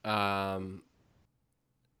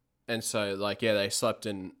 And so they slept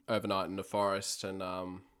overnight in the forest, and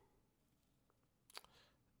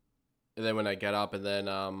then when they get up, and then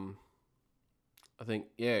I think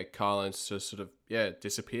Kylan just sort of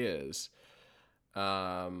disappears.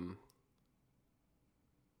 I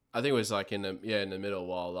think it was like in the middle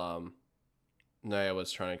while Naya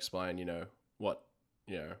was trying to explain what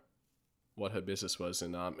what her business was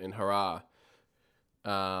in Hurrah.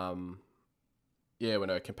 when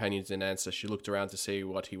her companions didn't answer, she looked around to see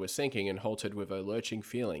what he was thinking and halted with a lurching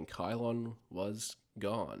feeling. Kylon was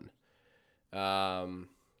gone.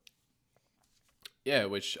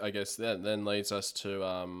 Which I guess then leads us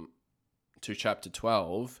to chapter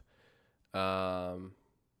 12.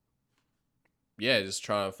 Just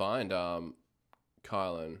trying to find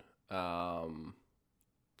Kylon. I'm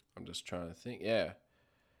just trying to think. Yeah.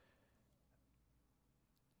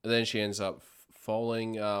 And then she ends up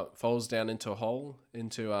falls down into a hole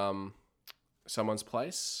into someone's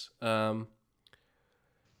place. Trying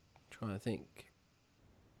to think.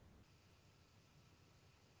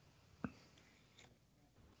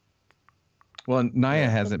 Well, Naya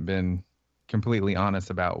hasn't been completely honest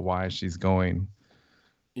about why she's going.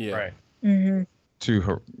 Yeah. Right. Mm-hmm.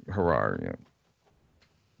 To Harar.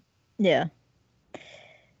 Yeah.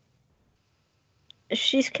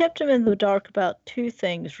 She's kept him in the dark about two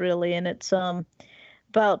things, really, and it's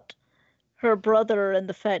about her brother and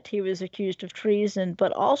the fact he was accused of treason,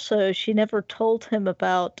 but also she never told him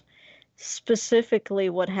about specifically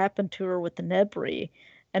what happened to her with the Nebri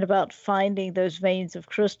and about finding those veins of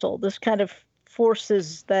crystal. This kind of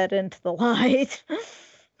forces that into the light.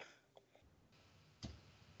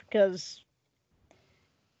 Because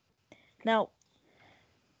now,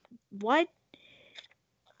 why?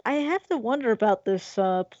 I have to wonder about this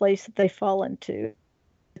place that they fall into.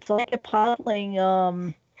 It's like a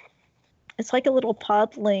podling, it's like a little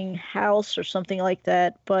podling house or something like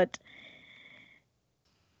that, but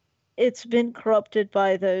it's been corrupted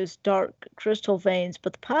by those dark crystal veins,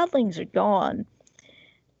 but the podlings are gone.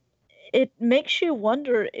 It makes you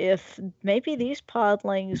wonder if maybe these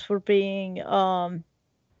podlings were being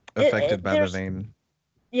affected by the vein.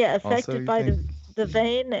 Yeah, affected by the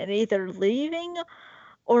vein and either leaving,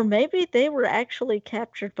 or maybe they were actually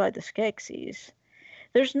captured by the Skeksis.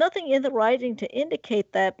 There's nothing in the writing to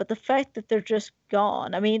indicate that, but the fact that they're just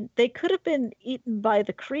gone. I mean, they could have been eaten by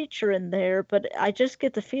the creature in there, but I just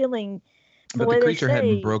get the feeling. But the creature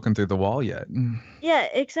hadn't broken through the wall yet. Yeah,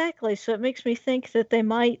 exactly. So it makes me think that they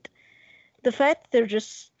might. The fact that they're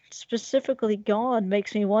just specifically gone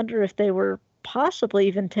makes me wonder if they were possibly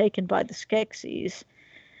even taken by the Skeksis.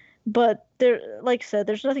 But there, like I said,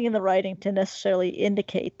 there's nothing in the writing to necessarily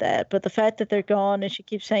indicate that. But the fact that they're gone, and she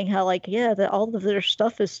keeps saying how, that all of their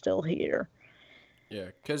stuff is still here. Yeah,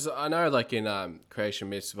 because I know, in Creation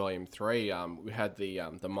Myths Volume 3, we had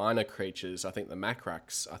the minor creatures. I think the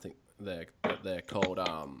Macrax. I think they're called.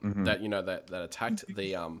 That attacked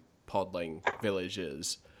the podling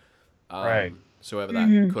villages. Right. So whoever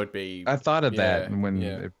that could be. I thought of that when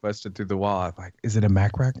it busted through the wall. I was like, is it a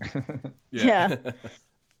Macrack? Yeah.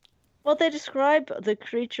 Well, they describe the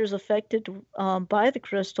creatures affected by the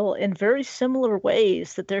crystal in very similar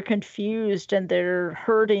ways, that they're confused and they're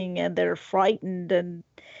hurting and they're frightened. And,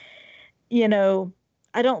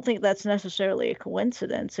 I don't think that's necessarily a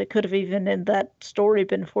coincidence. It could have even in that story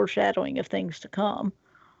been foreshadowing of things to come.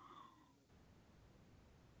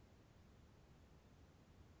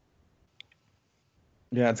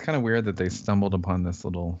 Yeah, it's kind of weird that they stumbled upon this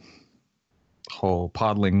little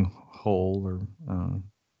podling hole or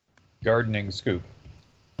gardening scoop.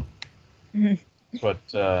 Mm-hmm. That's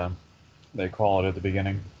what they call it at the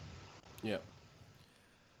beginning. Yeah.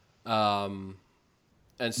 And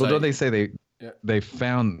so, don't they say they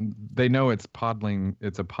know it's a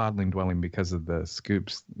podling dwelling because of the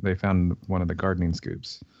scoops. They found one of the gardening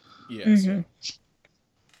scoops. Yes.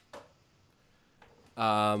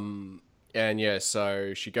 Mm-hmm. And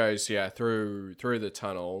so she goes through the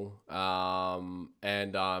tunnel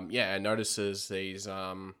and notices these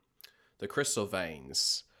the crystal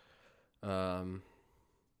veins and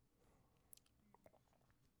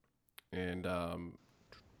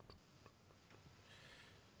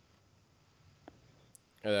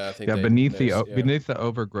I think beneath the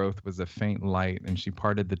overgrowth was a faint light, and she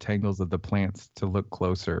parted the tangles of the plants to look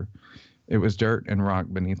closer. It was dirt and rock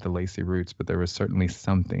beneath the lacy roots, but there was certainly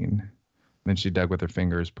something. Then she dug with her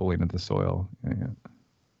fingers, pulling at the soil. Yeah.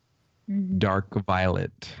 Mm-hmm. Dark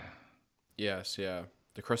violet. Yes, yeah.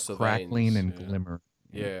 The crystal crackling veins, and glimmer.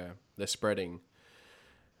 Yeah, they're spreading.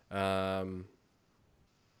 I'm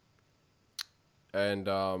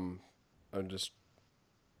just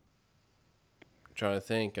trying to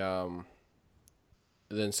think.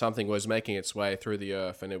 Then something was making its way through the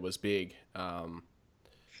earth, and it was big.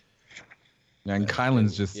 And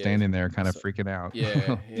Kylan's just standing there, kind of freaking out.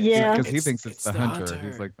 Yeah. Because he thinks it's the hunter.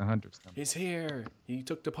 He's like, the hunter's coming. He's here. He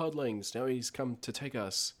took the podlings. Now he's come to take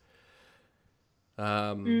us.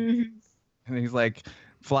 Mm-hmm. And he's like,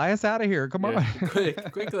 fly us out of here. Come on.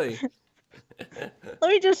 Quickly. Let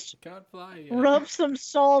me just Can't fly. rub some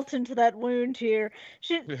salt into that wound here.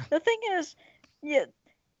 The thing is, Yeah,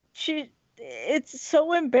 it's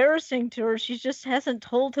so embarrassing to her. She just hasn't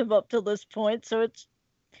told him up till this point, so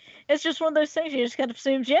it's just one of those things. She just kind of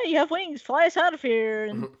assumes, yeah, you have wings, fly us out of here.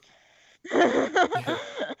 And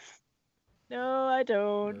no, I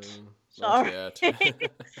don't. Not Sorry. yet.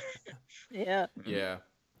 Yeah. Yeah.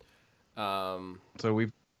 So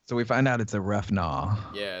we find out it's a rough gnaw,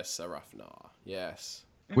 Yes, a rough gnaw. Yes.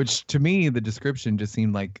 which to me the description just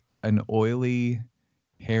seemed like an oily,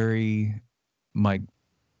 hairy, like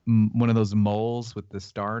one of those moles with the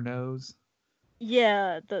star nose.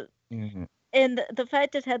 Yeah, Mhm. and the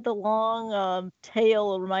fact it had the long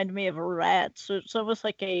tail reminded me of a rat, so it's almost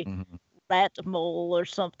like a Mhm. rat mole or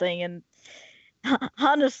something. And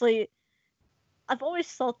honestly, I've always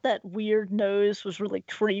thought that weird nose was really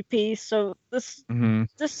creepy, so this Mhm.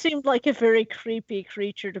 seemed like a very creepy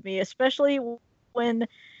creature to me, especially when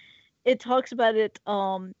it talks about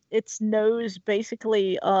its nose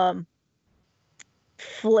basically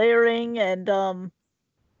flaring and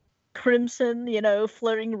crimson,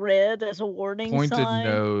 flaring red as a warning Pointed sign.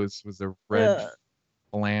 nose was a red Yeah.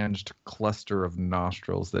 flanged cluster of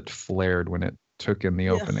nostrils that flared when it took in the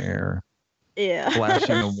Yeah. open air, Yeah.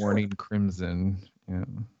 flashing a warning crimson. Yeah.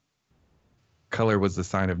 Color was the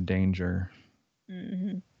sign of danger.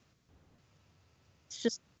 hmm It's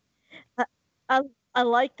just I, I I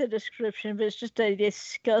like the description, but it's just a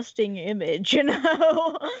disgusting image, It's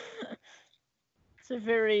a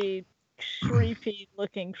very creepy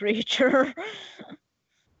looking creature.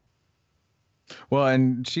 Well,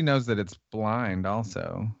 and she knows that it's blind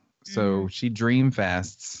also. So she dream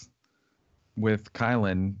fasts with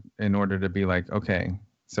Kylan in order to be like, okay,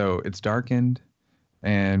 so it's darkened,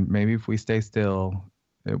 and maybe if we stay still,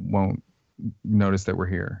 it won't notice that we're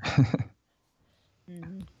here.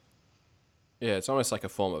 Yeah, it's almost like a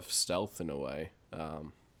form of stealth in a way.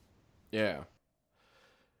 Yeah.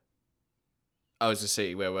 I was to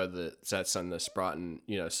see whether that's and the Spartan,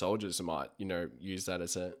 soldiers might, use that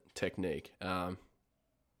as a technique.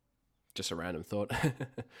 Just a random thought.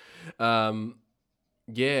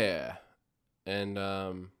 Yeah. And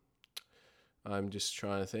I'm just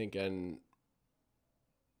trying to think. And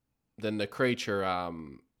then the creature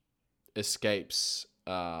escapes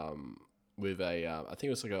with a, I think it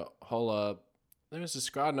was like a holler. It was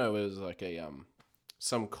described, no, it was like a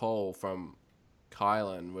some coal from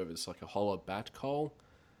Kylan, where it's like a hollow bat coal.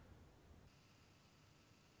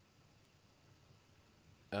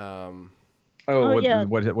 yeah.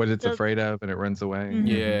 What it's afraid of, and it runs away.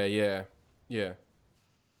 Yeah. Yeah,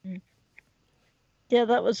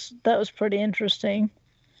 that was pretty interesting.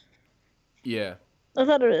 Yeah. I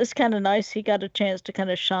thought it was kind of nice he got a chance to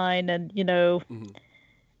kind of shine and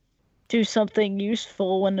do something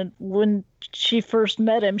useful. When she first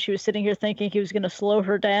met him, she was sitting here thinking he was going to slow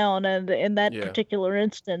her down, and in that particular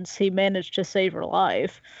instance, he managed to save her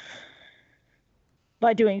life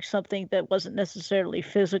by doing something that wasn't necessarily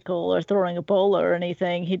physical or throwing a bola or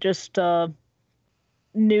anything. He just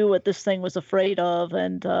knew what this thing was afraid of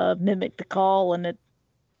and mimicked the call, and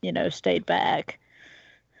it stayed back.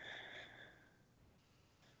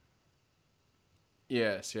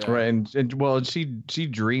 Yes, yeah. Right, and well, she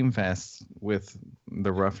dream fasts with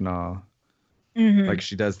the rough gnaw, like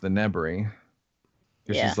she does the Nebri.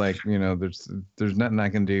 Yeah. She's like, there's nothing I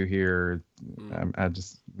can do here. I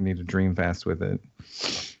just need to dream fast with it.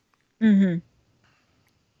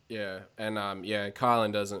 Yeah, and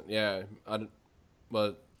Kylan doesn't. Yeah,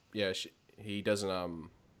 he doesn't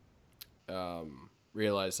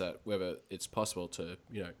realize that whether it's possible to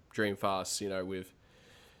dream fast with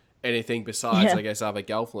anything besides I guess other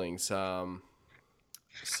gelflings.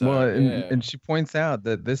 And she points out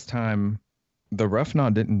that this time the rough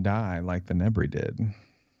gnaw didn't die like the Nebri did.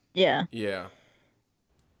 Yeah. Yeah.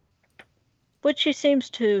 Which she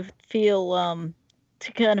seems to feel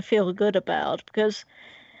to kind of feel good about, because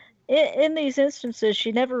in these instances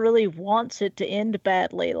she never really wants it to end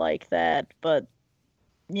badly like that, but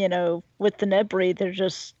with the Nebri there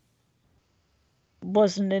just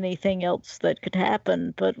wasn't anything else that could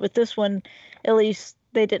happen. But with this one, at least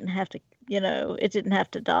they didn't have to, it didn't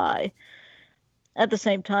have to die. At the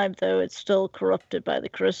same time, though, it's still corrupted by the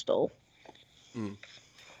crystal.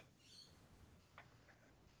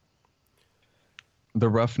 The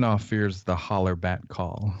rough gnaw fears the holler bat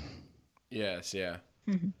call. Yes, yeah.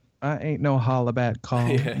 I ain't no holler bat call.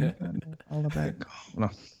 Yeah. Holler bat call. No.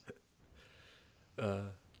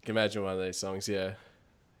 Can imagine one of those songs, yeah.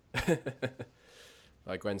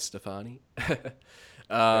 Like Gwen Stefani.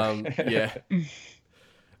 Yeah.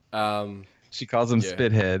 She calls him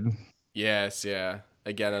Spithead. Yes, yeah.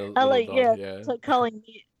 Again, It's like calling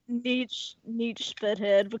Nietzsche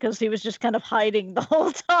Spithead because he was just kind of hiding the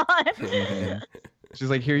whole time. Mhm. She's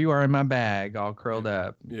like, here you are in my bag, all curled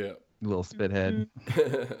up, Yeah. little spithead.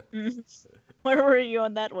 Mhm. Where were you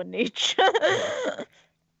on that one, Nietzsche?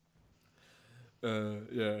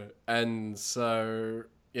 Yeah. And so,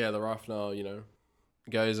 yeah, the Rafnar,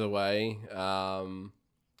 goes away.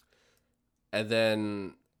 And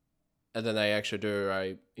then they actually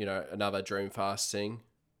do another dream fasting.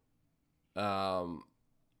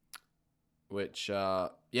 Which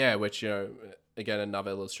again,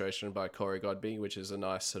 another illustration by Corey Godby, which is a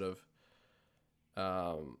nice sort of,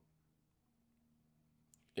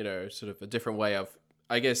 sort of a different way of,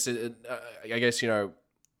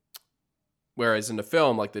 whereas in the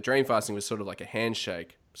film, like the dream fasting was sort of like a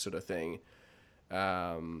handshake sort of thing.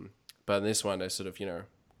 But in this one, they're sort of,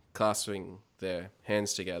 clasping their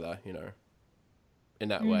hands together, in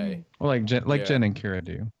that way. Well, like Jen and Kira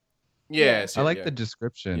do. Yes. I like the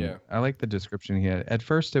description. Yeah. I like the description he had. At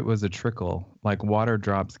first, it was a trickle, like water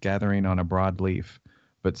drops gathering on a broad leaf,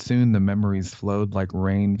 but soon the memories flowed like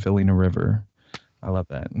rain filling a river. I love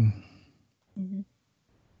that. Mhm.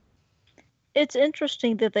 It's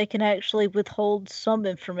interesting that they can actually withhold some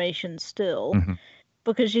information still, Mhm.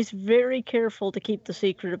 because she's very careful to keep the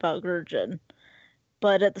secret about Gurjin.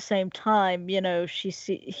 But at the same time, he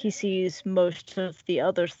sees most of the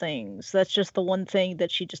other things. That's just the one thing that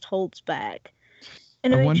she just holds back.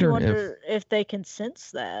 And it I makes you wonder wonder if they can sense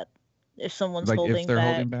that, if someone's Like if holding they're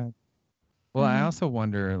back. holding back. Well, I also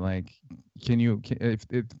wonder, like, if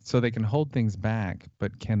so they can hold things back,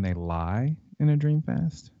 but can they lie in a dream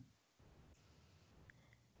fast?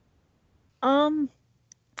 I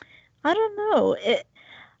don't know.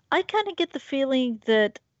 I kind of get the feeling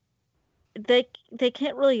that they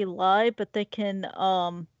can't really lie, but they can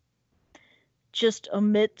just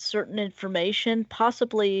omit certain information,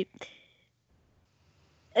 possibly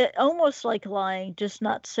almost like lying, just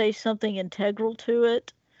not say something integral to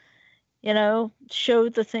it. Show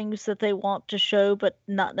the things that they want to show, but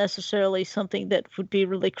not necessarily something that would be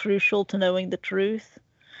really crucial to knowing the truth.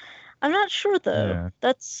 I'm not sure though. Yeah.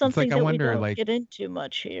 That's something I that wonder, we don't like- get into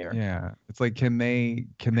much here. Yeah. It's like can they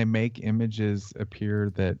make images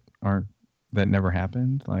appear that never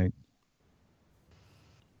happened? Like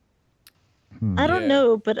I don't Yeah.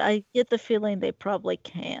 know, but I get the feeling they probably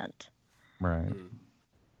can't. right.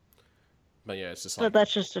 But yeah, it's just But like,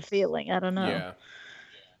 that's just a feeling. I don't know. yeah,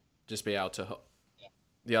 just be able to.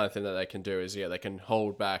 The other thing that they can do is, they can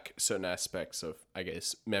hold back certain aspects of, I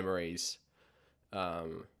guess, memories.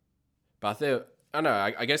 But I don't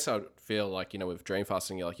know. I guess I would feel like, with dream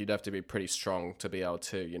fasting, you'd have to be pretty strong to be able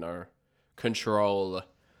to, control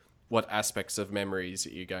what aspects of memories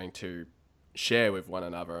that you're going to share with one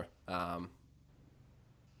another.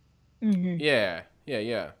 Yeah.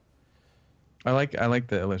 I like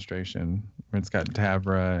the illustration where it's got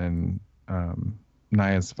Tavra and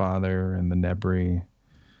Naya's father and the Nebri,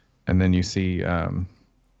 and then you see the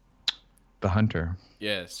hunter.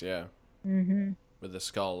 Yes, yeah. Mm-hmm. With the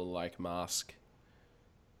skull-like mask.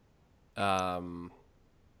 I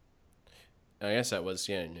guess that was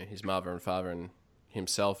his mother and father and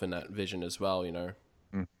himself in that vision as well.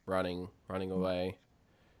 Running away.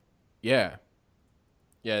 Yeah,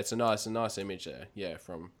 it's a nice image there. Yeah,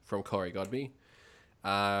 from Corey Godby.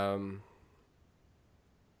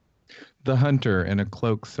 The hunter in a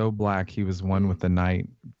cloak so black he was one with the night,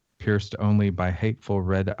 pierced only by hateful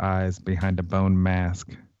red eyes behind a bone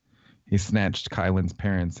mask. He snatched Kylan's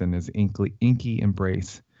parents in his inky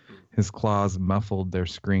embrace. His claws muffled their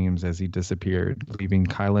screams as he disappeared, leaving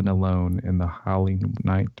Kylan alone in the howling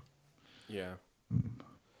night. Yeah.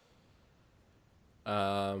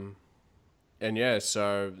 And yeah,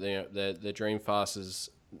 so the dream fasters,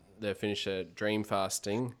 they finish their dream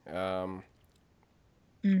fasting. Mm-hmm.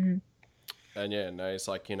 And yeah, no, it's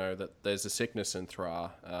like that there's a sickness in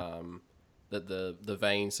Thra. That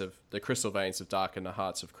the crystal veins have darkened the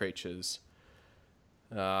hearts of creatures.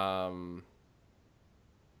 And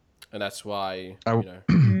that's why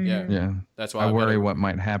Yeah. that's why I worry gotta- what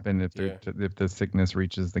might happen if if the sickness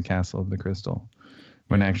reaches the castle of the crystal,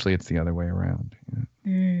 when actually it's the other way around.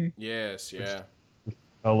 Yeah. Yes, yeah.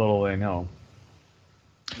 A little they know.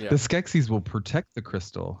 Yeah. The Skeksis will protect the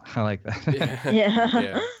crystal. I like that.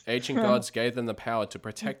 Yeah. Ancient gods gave them the power to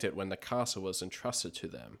protect it when the castle was entrusted to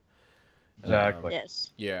them. Exactly.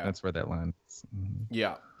 Yes. Yeah. That's where that line is. Mhm.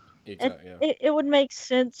 Yeah. Exactly. Yeah. It would make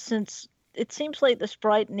sense since it seems like the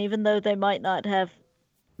Sprighton, even though they might not have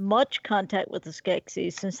much contact with the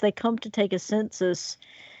Skeksis, since they come to take a census,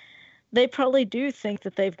 they probably do think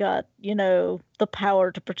that they've got, the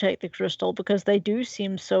power to protect the crystal because they do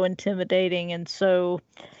seem so intimidating and so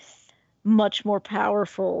much more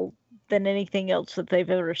powerful than anything else that they've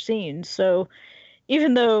ever seen. So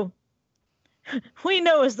even though we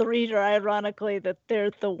know as the reader, ironically, that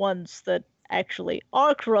they're the ones that actually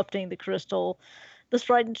are corrupting the crystal, the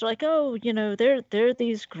Stridents are like, oh, they're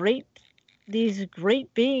these great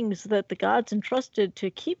beings that the gods entrusted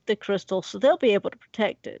to keep the crystal, so they'll be able to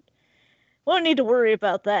protect it. We don't need to worry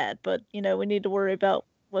about that, but we need to worry about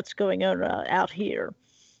what's going on out here,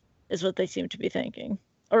 is what they seem to be thinking,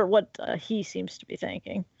 or what he seems to be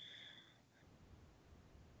thinking.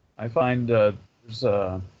 I find there's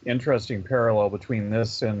an interesting parallel between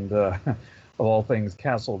this and, of all things,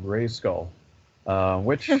 Castle Grayskull,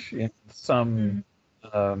 which in some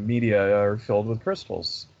media are filled with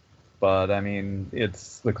crystals. But, I mean,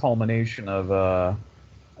 it's the culmination of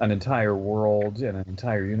an entire world and an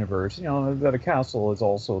entire universe. That a castle is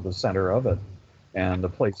also the center of it and the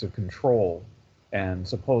place of control and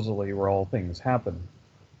supposedly where all things happen.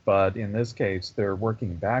 But in this case, they're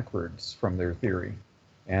working backwards from their theory.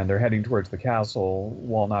 And they're heading towards the castle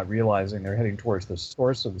while not realizing they're heading towards the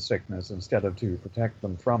source of the sickness instead of to protect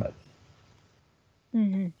them from it.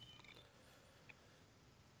 Mm-hmm.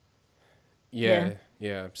 Yeah.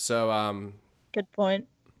 So, good point.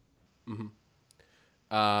 Mm-hmm.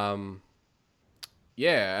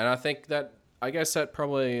 Yeah, and I guess that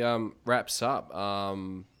probably wraps up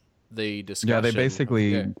the discussion. Yeah, they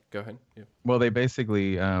basically. Yeah, go ahead. Yeah. Well, they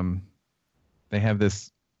basically they have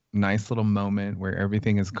this nice little moment where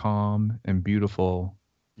everything is calm and beautiful.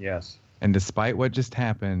 Yes. And despite what just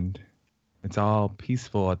happened, it's all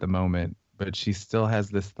peaceful at the moment. But she still has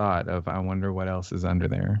this thought of, I wonder what else is under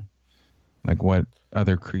there. Like what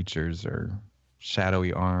other creatures or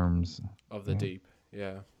shadowy arms. Of the deep,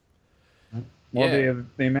 yeah. Well,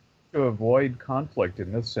 they managed to avoid conflict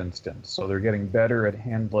in this instance. So they're getting better at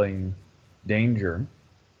handling danger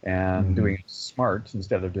and doing it smart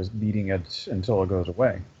instead of just beating it until it goes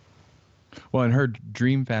away. Well, and her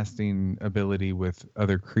dream fasting ability with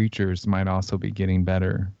other creatures might also be getting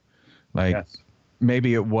better. Like, yes.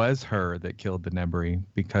 Maybe it was her that killed the Nebri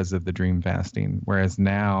because of the dream fasting, whereas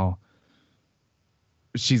now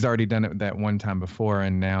she's already done it that one time before,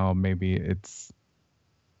 and now maybe it's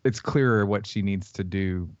clearer what she needs to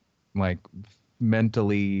do, like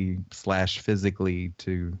mentally / physically,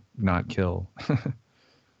 to not kill.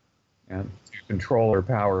 And to control her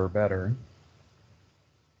power better.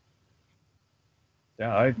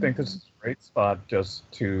 Yeah, I think this is a great spot just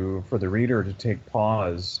for the reader to take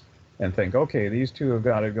pause and think, okay, these two have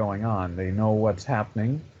got it going on. They know what's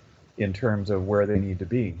happening in terms of where they need to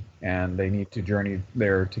be, and they need to journey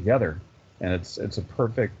there together. And it's a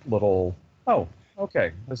perfect little, oh,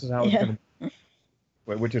 okay, this is how it's going to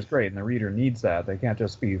be, which is great. And the reader needs that. They can't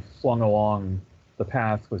just be flung along the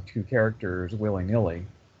path with two characters willy-nilly.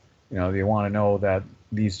 They want to know that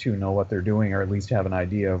these two know what they're doing, or at least have an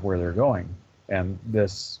idea of where they're going. And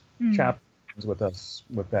this chapter ends with us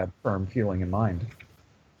with that firm feeling in mind.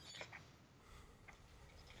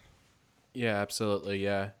 Yeah, absolutely.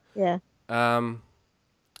 Yeah. Yeah.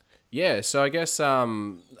 Yeah. So I guess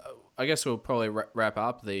we'll probably wrap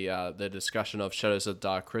up the discussion of Shadows of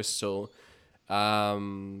Dark Crystal.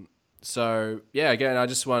 So yeah, again, I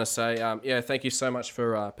just want to say, thank you so much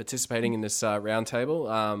for participating in this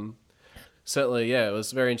roundtable. Certainly, yeah, it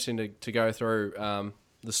was very interesting to go through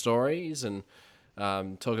the stories and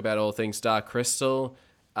talk about all things Dark Crystal.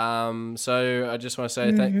 So I just want to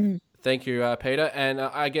say thank you, Peter. And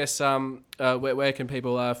I guess where can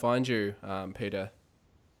people find you, Peter?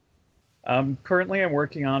 Currently, I'm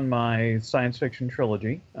working on my science fiction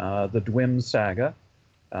trilogy, the Dwim Saga.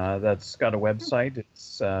 That's got a website.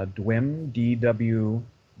 It's Dwim,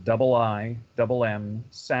 DWIIMM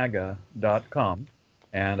Saga.com.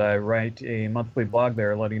 And I write a monthly blog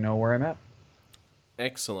there letting you know where I'm at.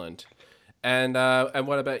 Excellent. And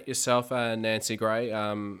what about yourself, Nancy Gray?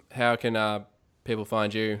 How can people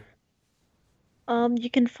find you? You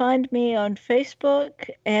can find me on Facebook,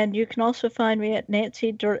 and you can also find me at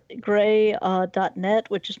nancygray.net,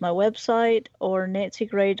 which is my website, or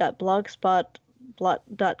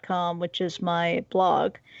nancygray.blogspot.com, which is my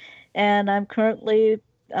blog. And I'm currently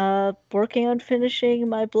working on finishing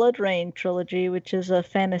my Blood Rain trilogy, which is a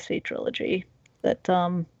fantasy trilogy that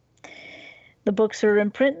the books are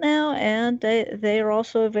in print now, and they are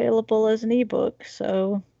also available as an ebook.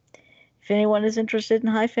 So if anyone is interested in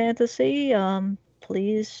high fantasy,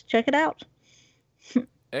 please check it out.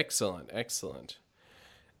 Excellent.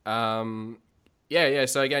 Yeah.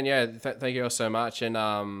 So again, thank you all so much, and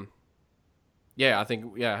I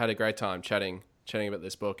think I had a great time chatting about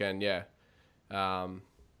this book, and it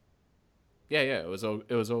was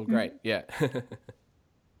all great. Yeah.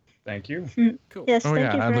 Thank you. Cool. Yes, Oh,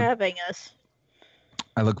 thank yeah, you I for would- having us.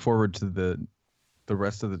 I look forward to the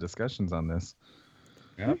rest of the discussions on this.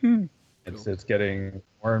 Yeah. Mhm. It's getting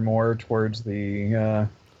more and more towards the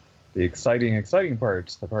exciting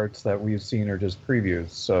parts. The parts that we've seen are just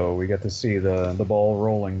previews, so we get to see the ball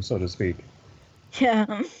rolling, so to speak.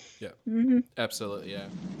 Yeah. Yeah. hmm Absolutely, yeah.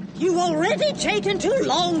 You've already taken too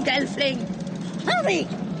long, Gelfling. Hurry!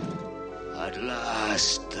 At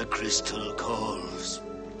last, the crystal calls.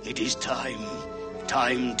 It is time.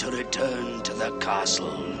 Time to return to the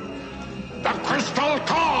castle. The crystal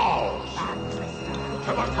calls!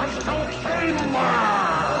 To the crystal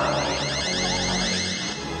chamber!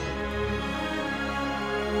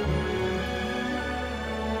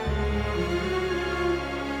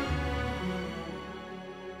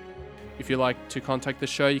 If you'd like to contact the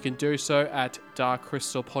show, you can do so at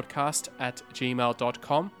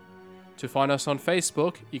darkcrystalpodcast@gmail.com. To find us on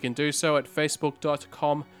Facebook, you can do so at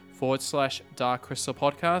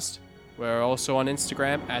facebook.com/darkcrystalpodcast. We're also on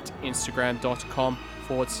Instagram at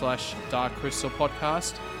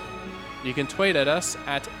instagram.com/darkcrystalpodcast. You can tweet at us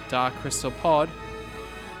at darkcrystalpod.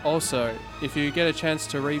 Also, if you get a chance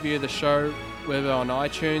to review the show, whether on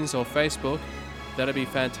iTunes or Facebook, that'd be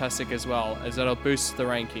fantastic as well, as that'll boost the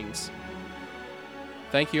rankings.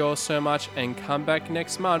 Thank you all so much, and come back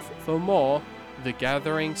next month for more The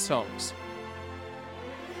Gathering Songs.